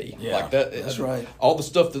been me. Yeah, like that. That's right. All the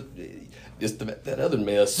stuff that other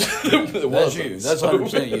mess. That's you. That's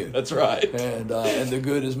 100% you. That's right. And the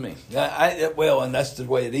good is me. And that's the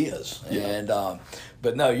way it is. Yeah. And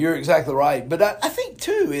but no, you're exactly right. But I think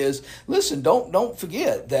too is, listen, don't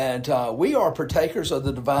forget that we are partakers of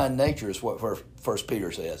the divine nature, is what 1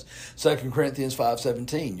 Peter says. 2 Corinthians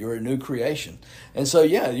 5:17. You're a new creation, and so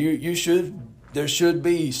you should. There should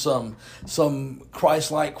be some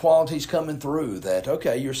Christ-like qualities coming through that,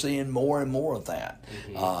 okay, you're seeing more and more of that.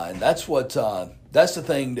 And that's that's the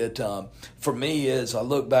thing that for me is I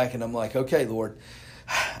look back and I'm like, okay, Lord,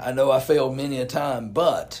 I know I failed many a time,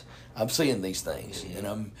 but I'm seeing these things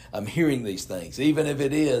and I'm hearing these things, even if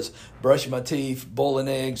it is brushing my teeth, boiling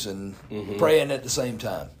eggs, and praying at the same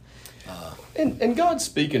time. And God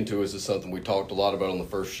speaking to us is something we talked a lot about on the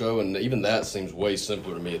first show, and even that seems way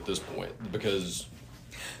simpler to me at this point because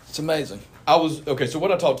it's amazing. So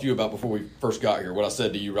what I talked to you about before we first got here, what I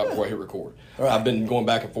said to you right before I hit record. Right. I've been going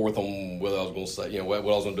back and forth on whether I was going to say, what I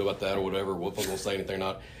was going to do about that or whatever, what I was going to say anything or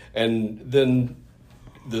not. And then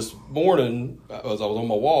this morning, as I was on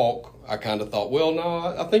my walk, I kind of thought, well,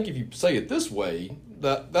 no, I think if you say it this way,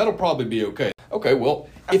 that'll probably be okay. Okay, well,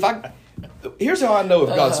 here's how I know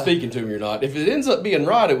if God's speaking to me or not. If it ends up being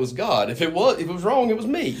right, it was God. If it was wrong, it was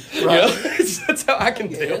me. Right. That's how I can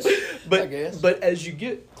tell. But as you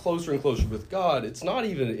get closer and closer with God, it's not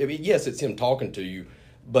even. I mean, yes, it's Him talking to you,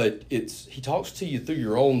 but He talks to you through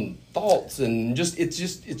your own thoughts, and it's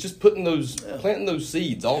just planting those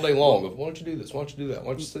seeds all day long of why don't you do this, why don't you do that,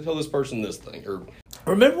 why don't you tell this person this thing. Or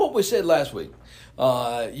remember what we said last week.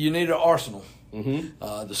 You need an arsenal.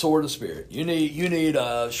 The sword of the Spirit. You need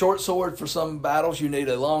a short sword for some battles. You need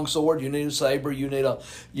a long sword. You need a saber. You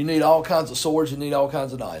need all kinds of swords. You need all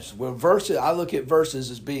kinds of knives. Well, I look at verses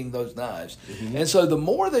as being those knives. And so the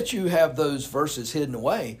more that you have those verses hidden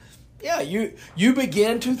away, you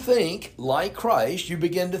begin to think like Christ. You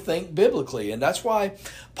begin to think biblically, and that's why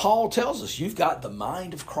Paul tells us you've got the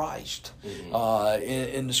mind of Christ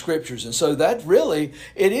in the Scriptures. And so that really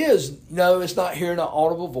it is. No, it's not hearing an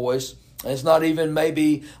audible voice. It's not even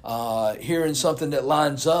maybe hearing something that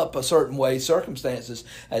lines up a certain way, circumstances,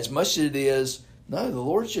 as much as it is, no, the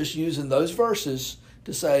Lord's just using those verses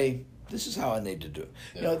to say, this is how I need to do it.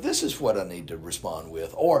 Yeah. This is what I need to respond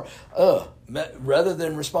with. Or rather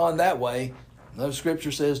than respond that way, no,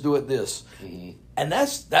 Scripture says do it this. And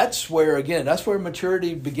that's where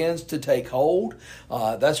maturity begins to take hold.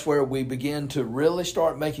 That's where we begin to really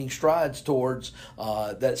start making strides towards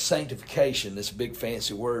that sanctification, this big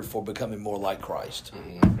fancy word for becoming more like Christ.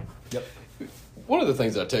 Yep. One of the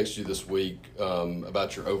things I texted you this week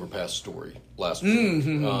about your overpass story last week,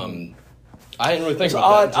 I didn't really think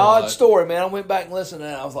about that. Odd story, man. I went back and listened,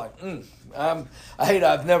 and I was like,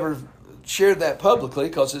 I've never shared that publicly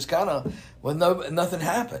because it's kind of nothing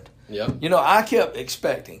happened. Yeah. I kept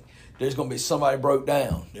expecting there's going to be somebody broke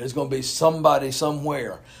down. There's going to be somebody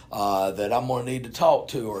somewhere that I'm going to need to talk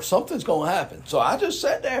to, or something's going to happen. So I just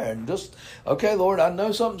sat there and just, okay, Lord, I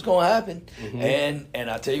know something's going to happen.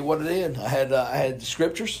 And I tell you what it is. I had the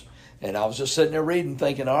Scriptures, and I was just sitting there reading,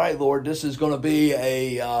 thinking, all right, Lord, this is going to be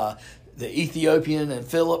the Ethiopian and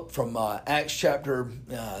Philip from Acts chapter,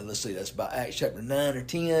 that's about Acts chapter 9 or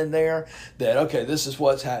 10 there, that, okay, this is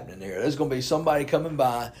what's happening here. There's going to be somebody coming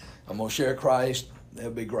by. I'm going to share Christ.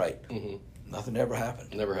 It'll be great. Mm-hmm. Nothing ever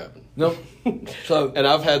happened. Never happened. Nope. So, and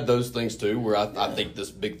I've had those things too, where I think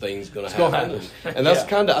this big thing's going to happen, and that's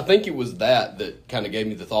kind of. I think it was that kind of gave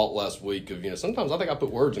me the thought last week of sometimes I think I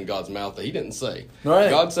put words in God's mouth that He didn't say. Right.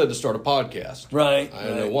 God said to start a podcast. Right. I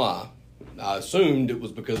don't know why. I assumed it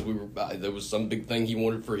was because there was some big thing He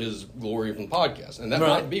wanted for His glory from the podcast, and that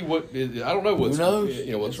might be what I don't know what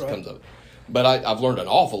comes of it. But I've learned an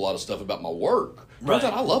awful lot of stuff about my work. Turns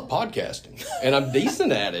out I love podcasting, and I'm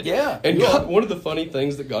decent at it. Yeah. And God, one of the funny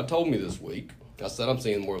things that God told me this week, I said I'm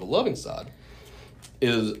seeing more of the loving side,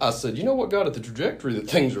 is I said, you know what, God, at the trajectory that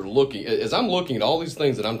things are looking, as I'm looking at all these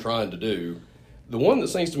things that I'm trying to do, the one that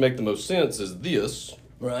seems to make the most sense is this.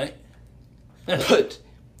 Right. But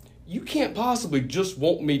you can't possibly just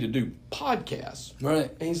want me to do podcasts. Right.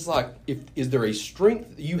 And He's like, is there a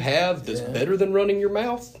strength you have that's better than running your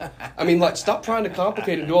mouth? I mean, stop trying to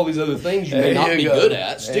complicate it and do all these other things you may not be good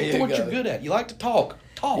at. Stick to what you're good at. You like to talk.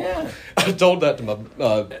 Yeah. I told that to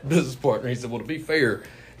my business partner. He said, well, to be fair,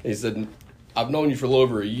 he said, I've known you for a little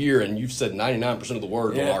over a year, and you've said 99% of the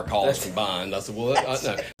words on our calls combined. I said, well,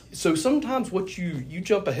 no. So sometimes what you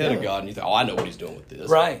jump ahead of God and you think, I know what He's doing with this.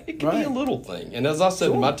 Right. It could be a little thing. And as I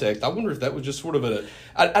said in my text, I wonder if that was just sort of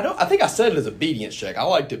I think I said it as obedience check. I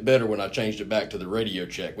liked it better when I changed it back to the radio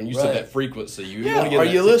check. When you said that frequency, you want to get are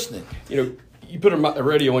you listening? You put a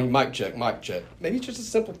radio on, mic check. Maybe it's just a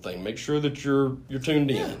simple thing. Make sure that you're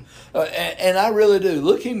tuned in. And I really do.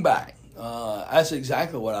 Looking back, that's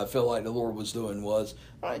exactly what I feel like the Lord was doing was,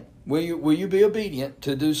 all right, will you be obedient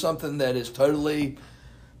to do something that is totally,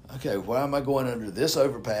 okay, why am I going under this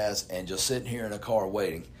overpass and just sitting here in a car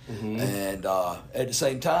waiting? Mm-hmm. And at the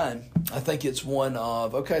same time, I think it's one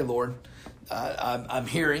of, okay, Lord, I'm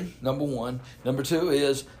hearing, number one. Number two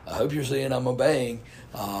is, I hope you're seeing I'm obeying.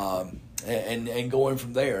 And going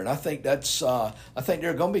from there. And I think I think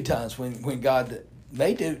there are going to be times when God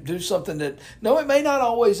may do something that, it may not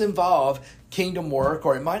always involve kingdom work,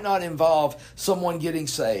 or it might not involve someone getting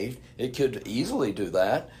saved. It could easily do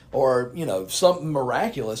that, or, something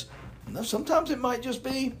miraculous. No, sometimes it might just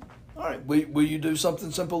be, all right, will you do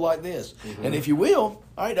something simple like this? Mm-hmm. And if you will,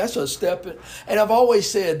 all right, that's a step. And I've always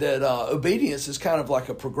said that obedience is kind of like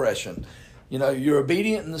a progression. You're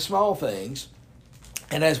obedient in the small things,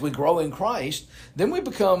 and as we grow in Christ, then we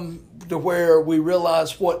become to where we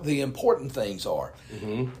realize what the important things are.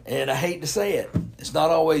 Mm-hmm. And I hate to say it, it's not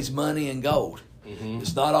always money and gold. Mm-hmm.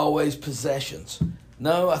 It's not always possessions.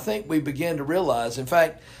 No, I think we begin to realize, in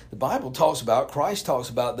fact, the Bible Christ talks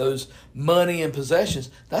about those money and possessions.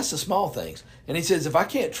 That's the small things. And He says, if I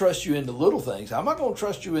can't trust you in the little things, how am I going to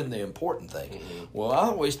trust you in the important things? Mm-hmm. Well, I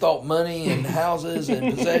always thought money and houses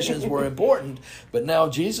and possessions were important. But now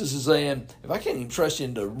Jesus is saying, if I can't even trust you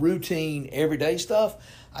in the routine, everyday stuff,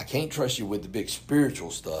 I can't trust you with the big spiritual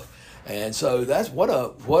stuff. And so that's what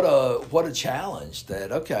a challenge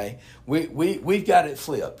that, okay, we've got it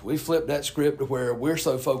flipped. We flipped that script to where we're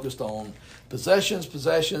so focused on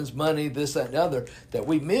possessions, money, this, that, and the other, that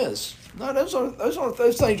we miss. No,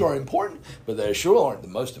 those things are important, but they sure aren't the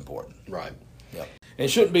most important. Right. Yeah. It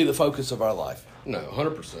shouldn't be the focus of our life. No,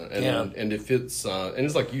 100%. And if it's and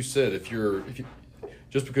it's like you said, if you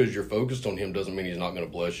just because you're focused on Him doesn't mean He's not going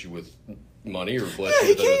to bless you with money or bless you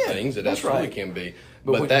with other things. It absolutely can be.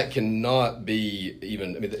 But that cannot be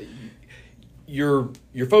even. I mean, your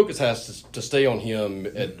focus has to stay on Him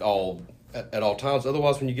at all times.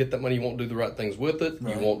 Otherwise, when you get that money, you won't do the right things with it.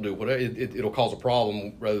 Right. You won't do whatever. It'll cause a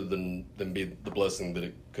problem rather than be the blessing that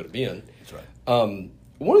it could have been. That's right.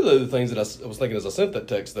 One of the other things that I was thinking as I sent that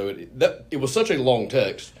text, though, it was such a long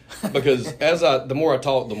text because the more I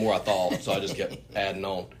talked, the more I thought. So I just kept adding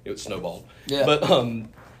on. It snowballed. Yeah. But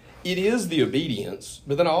it is the obedience.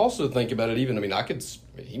 But then I also think about it.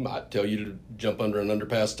 He might tell you to jump under an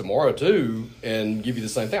underpass tomorrow too, and give you the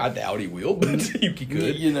same thing. I doubt he will, but he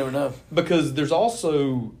could. You never know. Because there's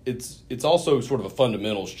also it's also sort of a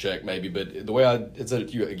fundamentals check maybe. But the way I said it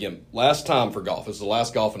to you again last time for golf, it's the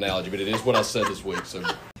last golf analogy, but it is what I said this week. So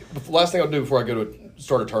the last thing I'll do before I go to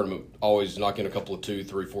start a tournament, always knock in a couple of 2,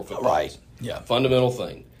 3, 4 foot balls. Right. Yeah. Fundamental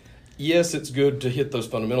thing. Yes, it's good to hit those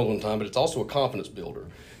fundamentals on time, but it's also a confidence builder.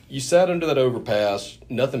 You sat under that overpass,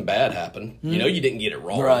 nothing bad happened. Mm-hmm. You didn't get it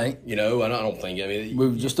wrong. Right. And I don't think, we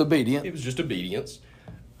were just obedient. It was just obedience.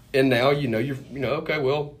 And now, you're okay,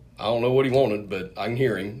 well, I don't know what he wanted, but I can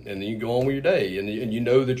hear him. And then you go on with your day. And you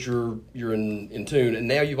know that you're in tune. And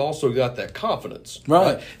now you've also got that confidence.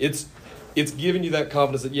 Right. It's giving you that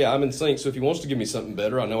confidence that, I'm in sync. So if he wants to give me something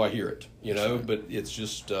better, I know I hear it, but it's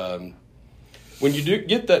just, when you do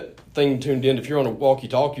get that thing tuned in, if you're on a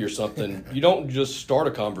walkie-talkie or something, you don't just start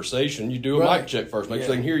a conversation. You do a mic check first, make sure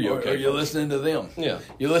they can hear you okay. Or you're listening to them. Yeah.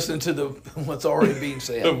 You're listening to what's already being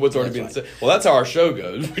said. What's already being said. Well, that's how our show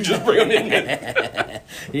goes. We just bring them in.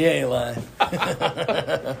 You ain't lying.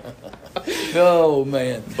 Oh,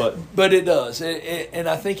 man. But it does. And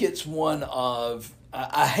I think it's one of...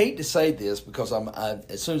 I hate to say this because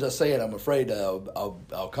as soon as I say it, I'm afraid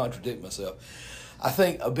I'll contradict myself. I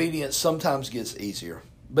think obedience sometimes gets easier,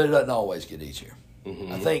 but it doesn't always get easier.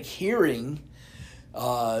 Mm-hmm. I think hearing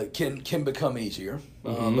can become easier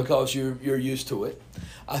because you're used to it.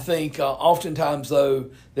 I think oftentimes,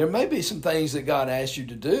 though, there may be some things that God asks you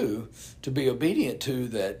to do to be obedient to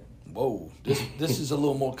that. Whoa, this is a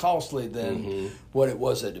little more costly than what it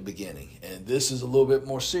was at the beginning. And this is a little bit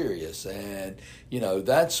more serious. And,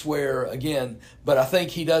 that's where, again, but I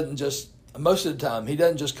think he doesn't just, most of the time, he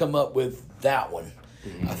doesn't just come up with that one.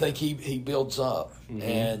 Mm-hmm. I think he builds up. Mm-hmm.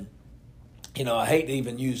 And, I hate to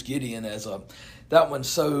even use Gideon as that one's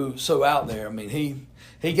so out there. I mean, he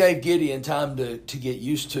gave Gideon time to get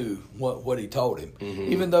used to what he told him.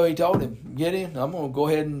 Mm-hmm. Even though he told him, Gideon, I'm going to go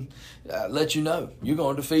ahead and let you know. You're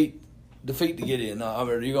going to defeat the Gideon,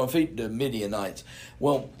 or you're going to defeat the Midianites.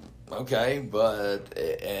 Well, okay,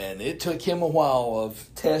 and it took him a while of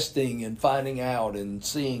testing and finding out and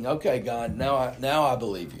seeing, okay, God, now I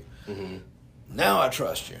believe you. Mm-hmm. Now I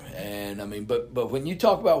trust you. And I mean, but when you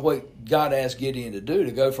talk about what God asked Gideon to do,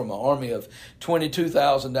 to go from an army of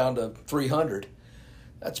 22,000 down to 300,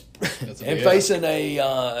 that's and facing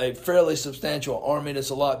a fairly substantial army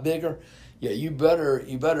that's a lot bigger. Yeah, you better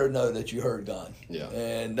know that you heard God.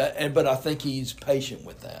 Yeah, but I think He's patient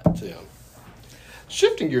with that too. Yeah.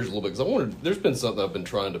 Shifting gears a little bit, because there's been something I've been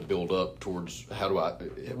trying to build up towards.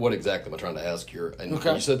 What exactly am I trying to ask here? And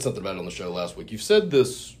you said something about it on the show last week. You've said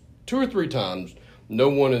this 2 or 3 times. No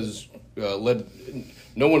one is led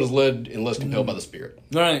unless compelled by the Spirit.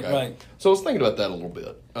 Right, okay? Right. So I was thinking about that a little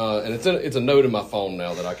bit, and it's a note in my phone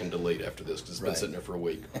now that I can delete after this because it's been sitting there for a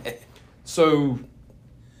week. So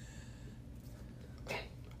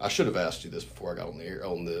I should have asked you this before I got on the air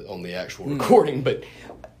on the actual recording, but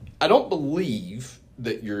I don't believe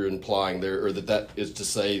that you're implying there, or that is to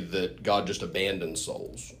say that God just abandons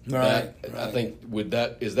souls. Right. I think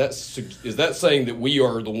is that saying that we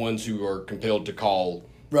are the ones who are compelled to call?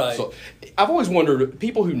 Right. So I've always wondered,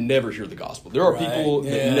 people who never hear the gospel. There are people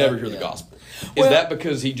that never hear the gospel. Is that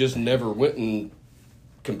because He just never went and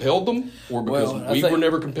compelled them, or because we were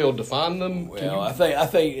never compelled to find them? Well, I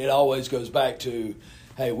think it always goes back to,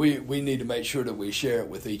 hey, we need to make sure that we share it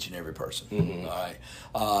with each and every person. Mm-hmm. All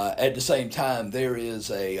right. At the same time, there is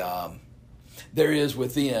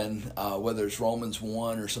within, whether it's Romans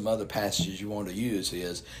 1 or some other passages you want to use,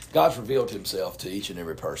 is God's revealed Himself to each and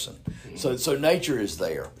every person. Mm-hmm. So nature is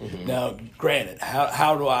there. Mm-hmm. Now, granted,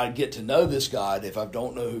 how do I get to know this God if I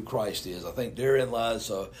don't know who Christ is? I think therein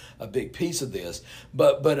lies a big piece of this.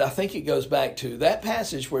 But I think it goes back to that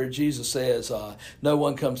passage where Jesus says, no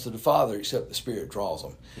one comes to the Father except the Spirit draws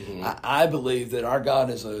them. Mm-hmm. I believe that our God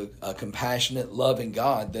is a compassionate, loving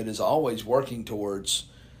God that is always working towards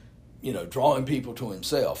drawing people to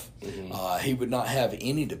Himself. Mm-hmm. He would not have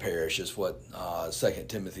any to perish, is what 2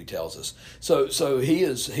 Timothy tells us. So He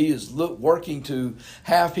is working to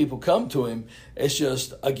have people come to Him. It's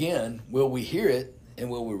just, again, will we hear it and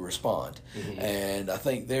will we respond? Mm-hmm. And I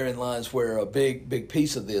think therein lies where a big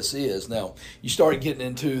piece of this is. Now, you start getting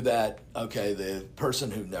into that, the person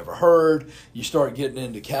who never heard. You start getting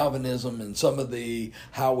into Calvinism and some of the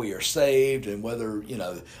how we are saved, and whether,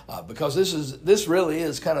 because this really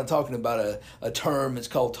is kind of talking about a term. It's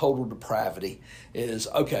called total depravity. Is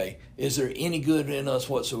there any good in us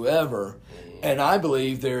whatsoever? Mm-hmm. And I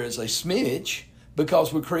believe there is a smidge,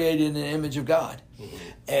 because we're created in the image of God.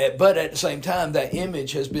 Mm-hmm. But at the same time, that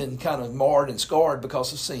image has been kind of marred and scarred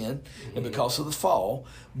because of sin and because of the fall.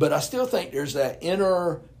 But I still think there's that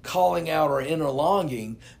inner calling out or inner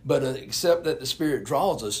longing, but except that the Spirit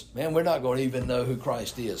draws us, man, we're not going to even know who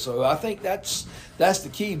Christ is. So I think that's the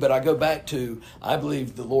key. But I go back to, I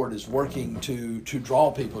believe the Lord is working to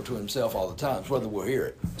draw people to Himself all the time, whether we'll hear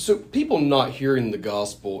it. So people not hearing the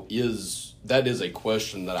gospel that is a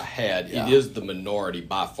question that I had. Yeah. It is the minority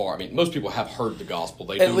by far. I mean, most people have heard the gospel.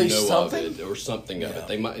 They do know of it or something of it.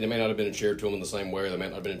 They may not have been shared to them in the same way, or they may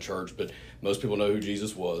not have been in church, but most people know who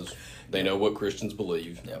Jesus was. They know what Christians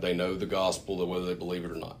believe. Yeah. They know the gospel, whether they believe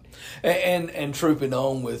it or not. And trooping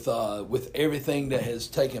on with everything that has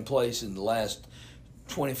taken place in the last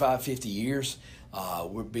 25, 50 years,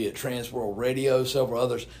 be it Transworld Radio, several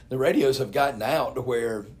others, the radios have gotten out to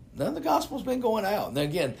where none of the gospel's been going out. And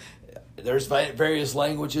again, there's various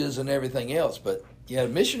languages and everything else, but Yeah,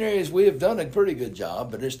 missionaries, we have done a pretty good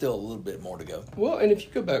job, but there's still a little bit more to go. Well, and if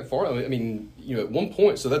you go back far, I mean, at one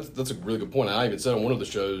point, so that's a really good point. I even said on one of the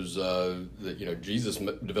shows that Jesus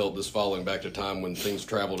developed this following back to a time when things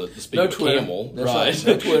traveled at the speed of a camel, That's right?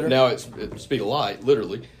 No Twitter. Now it's at the speed of light,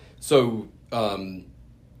 literally. So, but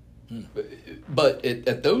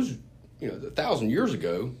at those, 1,000 years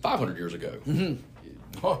ago, 500 years ago. Mm-hmm.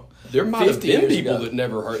 There might have been people that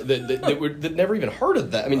never heard that never even heard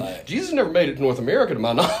of that. I mean, right. Jesus never made it to North America, to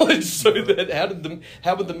my knowledge. So that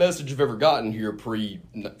how would the message have ever gotten here pre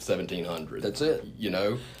 1700? That's it.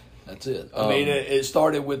 That's it. I mean, it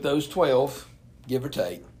started with those 12, give or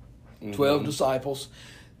take, 12 disciples,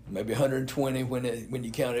 maybe 120 when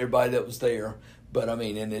you count everybody that was there. But I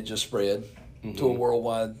mean, and it just spread to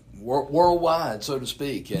a worldwide, so to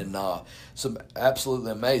speak, and some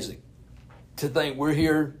absolutely amazing. To think we're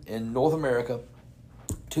here in North America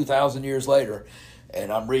 2,000 years later,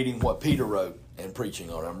 and I'm reading what Peter wrote and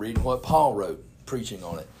preaching on it. I'm reading what Paul wrote, preaching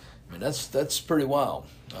on it. I mean, that's pretty wild.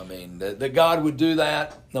 I mean, that God would do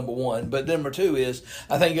that, number one. But number two is,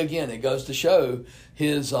 I think, again, it goes to show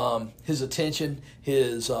his attention,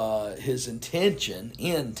 his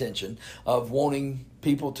intention of wanting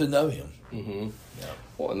people to know him. Mm-hmm. Yeah.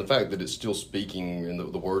 Well, and the fact that it's still speaking and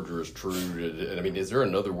the words are as true. And I mean, is there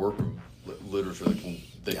another work of literature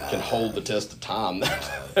that can hold the test of time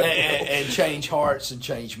and change hearts and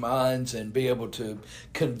change minds and be able to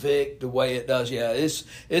convict the way it does? Yeah,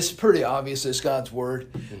 it's pretty obvious it's God's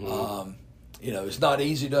word. Mm-hmm. It's not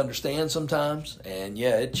easy to understand sometimes, and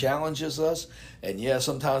yeah, it challenges us. And yeah,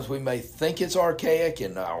 sometimes we may think it's archaic,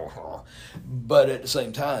 but at the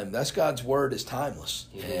same time, that's God's word is timeless.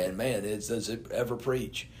 Mm-hmm. And man, does it ever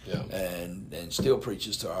preach? Yeah. And still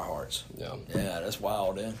preaches to our hearts. Yeah, that's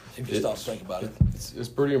wild, man. If you stop to think about it, it's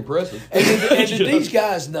pretty impressive. And did these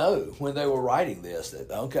guys know when they were writing this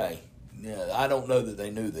that I don't know that they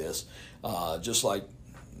knew this, just like.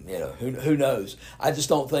 Who knows? I just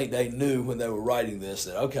don't think they knew when they were writing this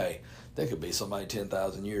that, there could be somebody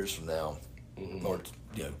 10,000 years from now, or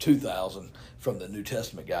 2,000 from the New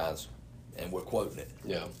Testament guys, and we're quoting it.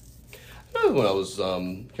 Yeah. When I was,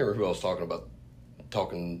 can't remember who I was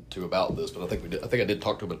talking to about this, but I think I did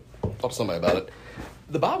talk to somebody about it.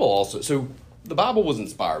 The Bible also, so the Bible was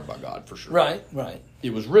inspired by God for sure. Right.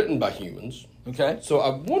 It was written by humans. Okay. So I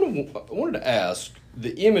wanted to ask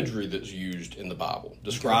the imagery that's used in the Bible,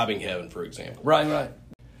 describing heaven, for example. Right.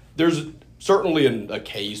 There's certainly a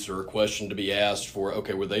case or a question to be asked for,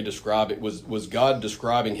 were they describing, was God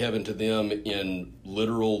describing heaven to them in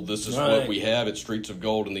literal, this is what we have, it's streets of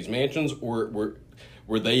gold and these mansions, or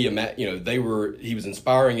were they, he was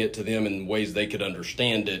inspiring it to them in ways they could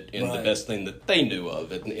understand it in the best thing that they knew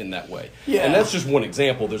of it in that way. Yeah. And that's just one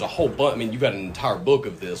example. There's a whole bunch. I mean, you've got an entire book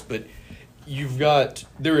of this, but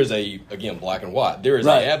there is again, black and white. There is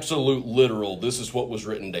an absolute literal, this is what was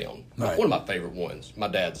written down. Right. One of my favorite ones. My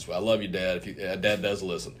dad's, I love you, Dad, if Dad does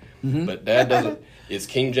listen. Mm-hmm. But Dad doesn't, it's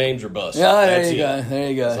King James or bust. Yeah, there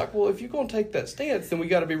you go. It's like, well, if you're going to take that stance, then we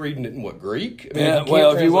got to be reading it in what, Greek? I mean, if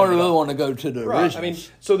you really want to go to the original. I mean,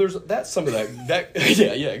 so that's some of that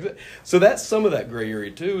exactly. So that's some of that gray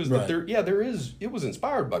area too, is that it was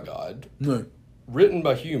inspired by God, written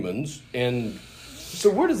by humans, and so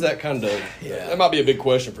where does that kind of... Yeah. That might be a big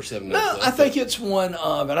question for 7 minutes. No, I think it's one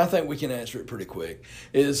of, and I think we can answer it pretty quick,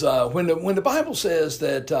 is when the Bible says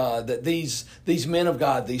that these men of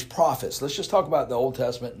God, these prophets, let's just talk about the Old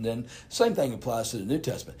Testament, and then same thing applies to the New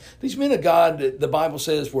Testament. These men of God, the Bible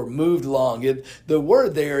says, were moved along. The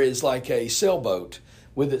word there is like a sailboat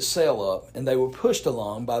with its sail up, and they were pushed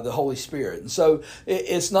along by the Holy Spirit. And so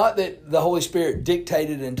it's not that the Holy Spirit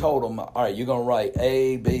dictated and told them, all right, you're going to write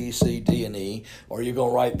A, B, C, D, and E, or you're going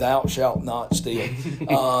to write thou shalt not steal.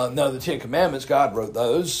 No, the Ten Commandments, God wrote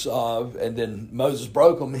those, and then Moses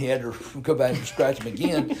broke them. He had to go back and scratch them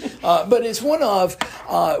again. But it's one of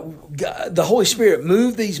the Holy Spirit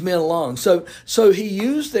moved these men along. So he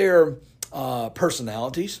used their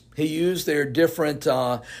personalities. He used their different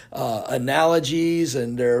analogies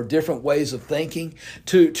and their different ways of thinking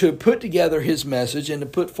to put together his message and to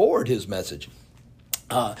put forward his message.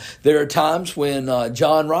 There are times when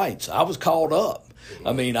John writes, I was called up.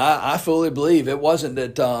 I mean, I fully believe it wasn't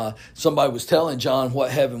that somebody was telling John what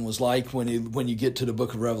heaven was like when you get to the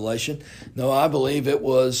book of Revelation. No, I believe it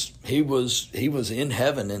was he was in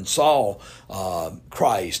heaven and saw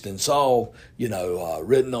Christ and saw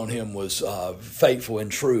written on him was faithful and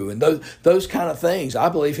true, and those kind of things. I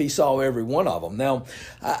believe he saw every one of them. Now,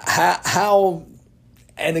 how.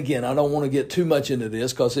 And again, I don't want to get too much into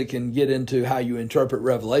this because it can get into how you interpret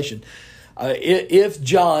Revelation. if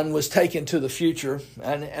John was taken to the future,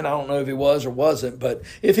 and I don't know if he was or wasn't, but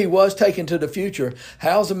if he was taken to the future,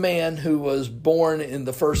 how's a man who was born in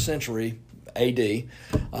the 1st century A.D.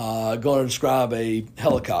 Going to describe a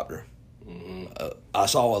helicopter? I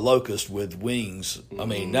saw a locust with wings. I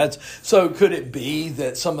mean, so could it be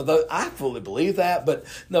that some of those, I fully believe that, but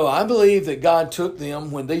no, I believe that God took them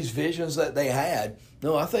when these visions that they had.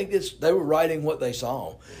 No, I think they were writing what they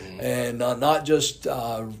saw, and not just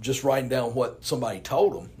writing down what somebody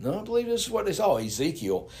told them. No, I believe this is what they saw.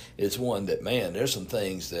 Ezekiel is one that, man, there's some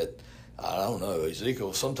things that, I don't know,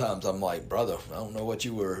 Ezekiel, sometimes I'm like, brother, I don't know what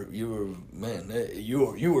you were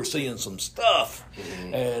seeing some stuff.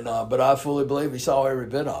 And but I fully believe he saw every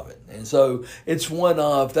bit of it. And so it's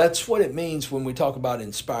that's what it means when we talk about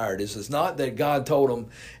inspired. It's not that God told them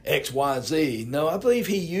X, Y, Z. No, I believe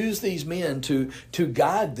he used these men to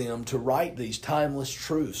guide them to write these timeless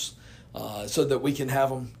truths so that we can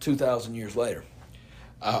have them 2,000 years later.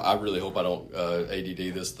 I really hope I don't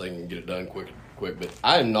ADD this thing and get it done quick, but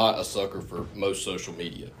I am not a sucker for most social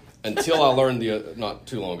media until I learned not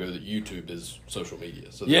too long ago that YouTube is social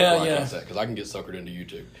media. So because I can get suckered into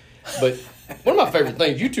YouTube. But one of my favorite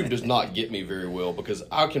things, YouTube does not get me very well because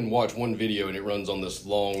I can watch one video and it runs on this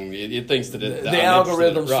long. It thinks that the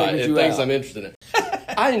algorithms it thinks I'm interested in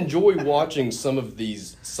it. I enjoy watching some of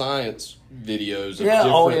these science videos of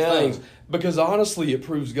different things. Because honestly, it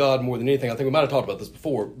proves God more than anything. I think we might have talked about this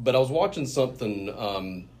before, but I was watching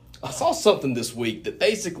something. I saw something this week that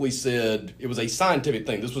basically said it was a scientific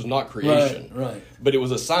thing. This was not creation, right? But it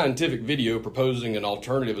was a scientific video proposing an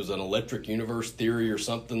alternative. It was an electric universe theory or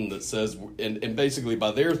something that says, and basically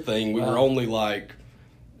by their thing, we were only like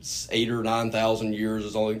 8,000 or 9,000 years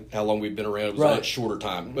is only how long we've been around. It was a much shorter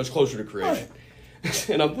time, much closer to creation. Right.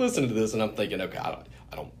 And I'm listening to this and I'm thinking, okay,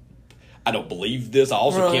 I don't believe this. I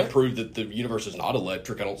also can't prove that the universe is not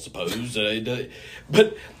electric, I don't suppose.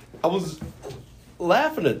 But I was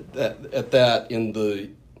laughing at that in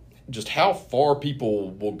the just how far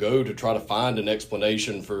people will go to try to find an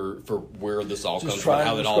explanation for where this all comes from,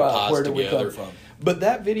 how it all ties together. But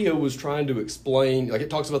that video was trying to explain, like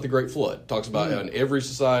it talks about the Great Flood. It talks about in every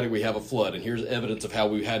society we have a flood, and here's evidence of how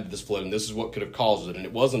we had this flood, and this is what could have caused it. And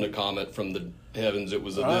it wasn't a comet from the heavens, it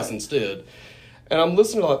was this instead. And I'm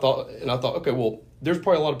listening to that, and I thought, okay, well, there's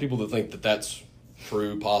probably a lot of people that think that that's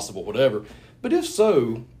true, possible, whatever. But if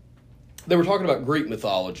so, they were talking about Greek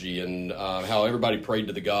mythology and how everybody prayed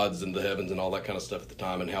to the gods in the heavens and all that kind of stuff at the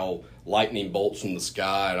time, and how lightning bolts from the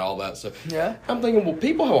sky and all that stuff. Yeah. I'm thinking, well,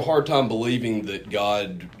 people have a hard time believing that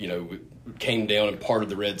God, came down and parted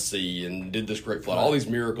the Red Sea and did this great flood. Right. All these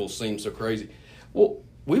miracles seem so crazy. Well,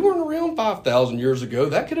 we weren't around 5,000 years ago.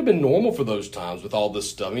 That could have been normal for those times with all this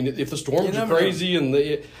stuff. I mean, if the storms are crazy and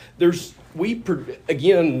we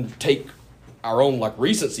take our own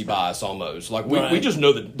recency bias almost. We just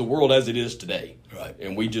know that the world as it is today. Right.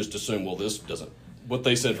 And we just assume, well, this doesn't, what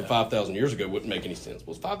they said for 5,000 years ago wouldn't make any sense.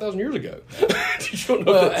 Well, it's 5,000 years ago.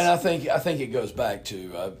 And I think it goes back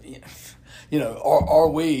to, are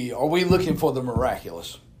we looking for the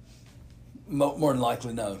miraculous? More than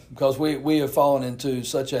likely, no, because we have fallen into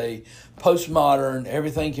such a postmodern.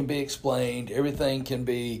 Everything can be explained. Everything can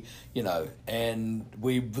be, and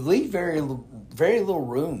we leave very little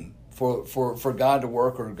room for God to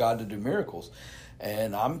work or God to do miracles.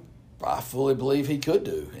 And I fully believe he could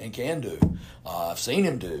do and can do. I've seen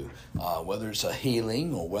him do, whether it's a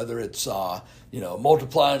healing or whether it's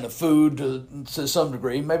multiplying the food to some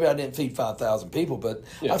degree. Maybe I didn't feed 5,000 people, but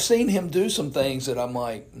I've seen him do some things that I'm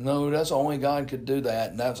like, no, that's only God could do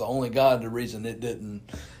that, and that's only God the reason it didn't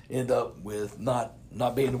end up with not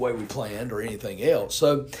being the way we planned or anything else.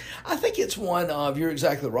 So I think it's one of, you're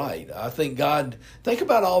exactly right. I think think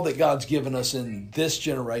about all that God's given us in this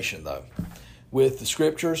generation, though, with the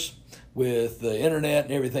scriptures, with the internet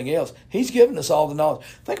and everything else. He's given us all the knowledge.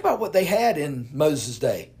 Think about what they had in Moses'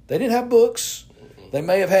 day. They didn't have books. They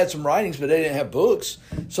may have had some writings, but they didn't have books.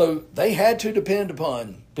 So they had to depend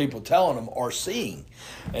upon people telling them or seeing.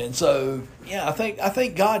 And so, I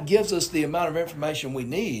think God gives us the amount of information we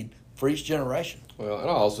need for each generation. Well, and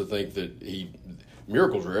I also think that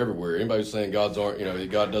miracles are everywhere. Anybody who's saying God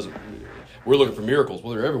doesn't, we're looking for miracles.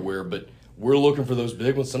 Well, they're everywhere, but we're looking for those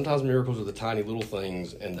big ones. Sometimes miracles are the tiny little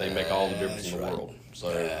things, and they make all the difference in the world.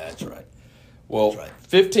 So that's right. Well,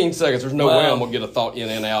 15 seconds. There's no way I'm going to get a thought in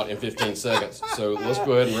and out in 15 seconds. So let's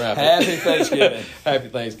go ahead and wrap it. Happy Thanksgiving. Happy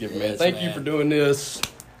Thanksgiving, man. Thank you for doing this.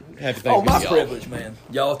 Happy Thanksgiving, my privilege, man.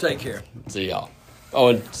 Y'all take care. See y'all. Oh,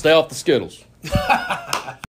 and stay off the Skittles.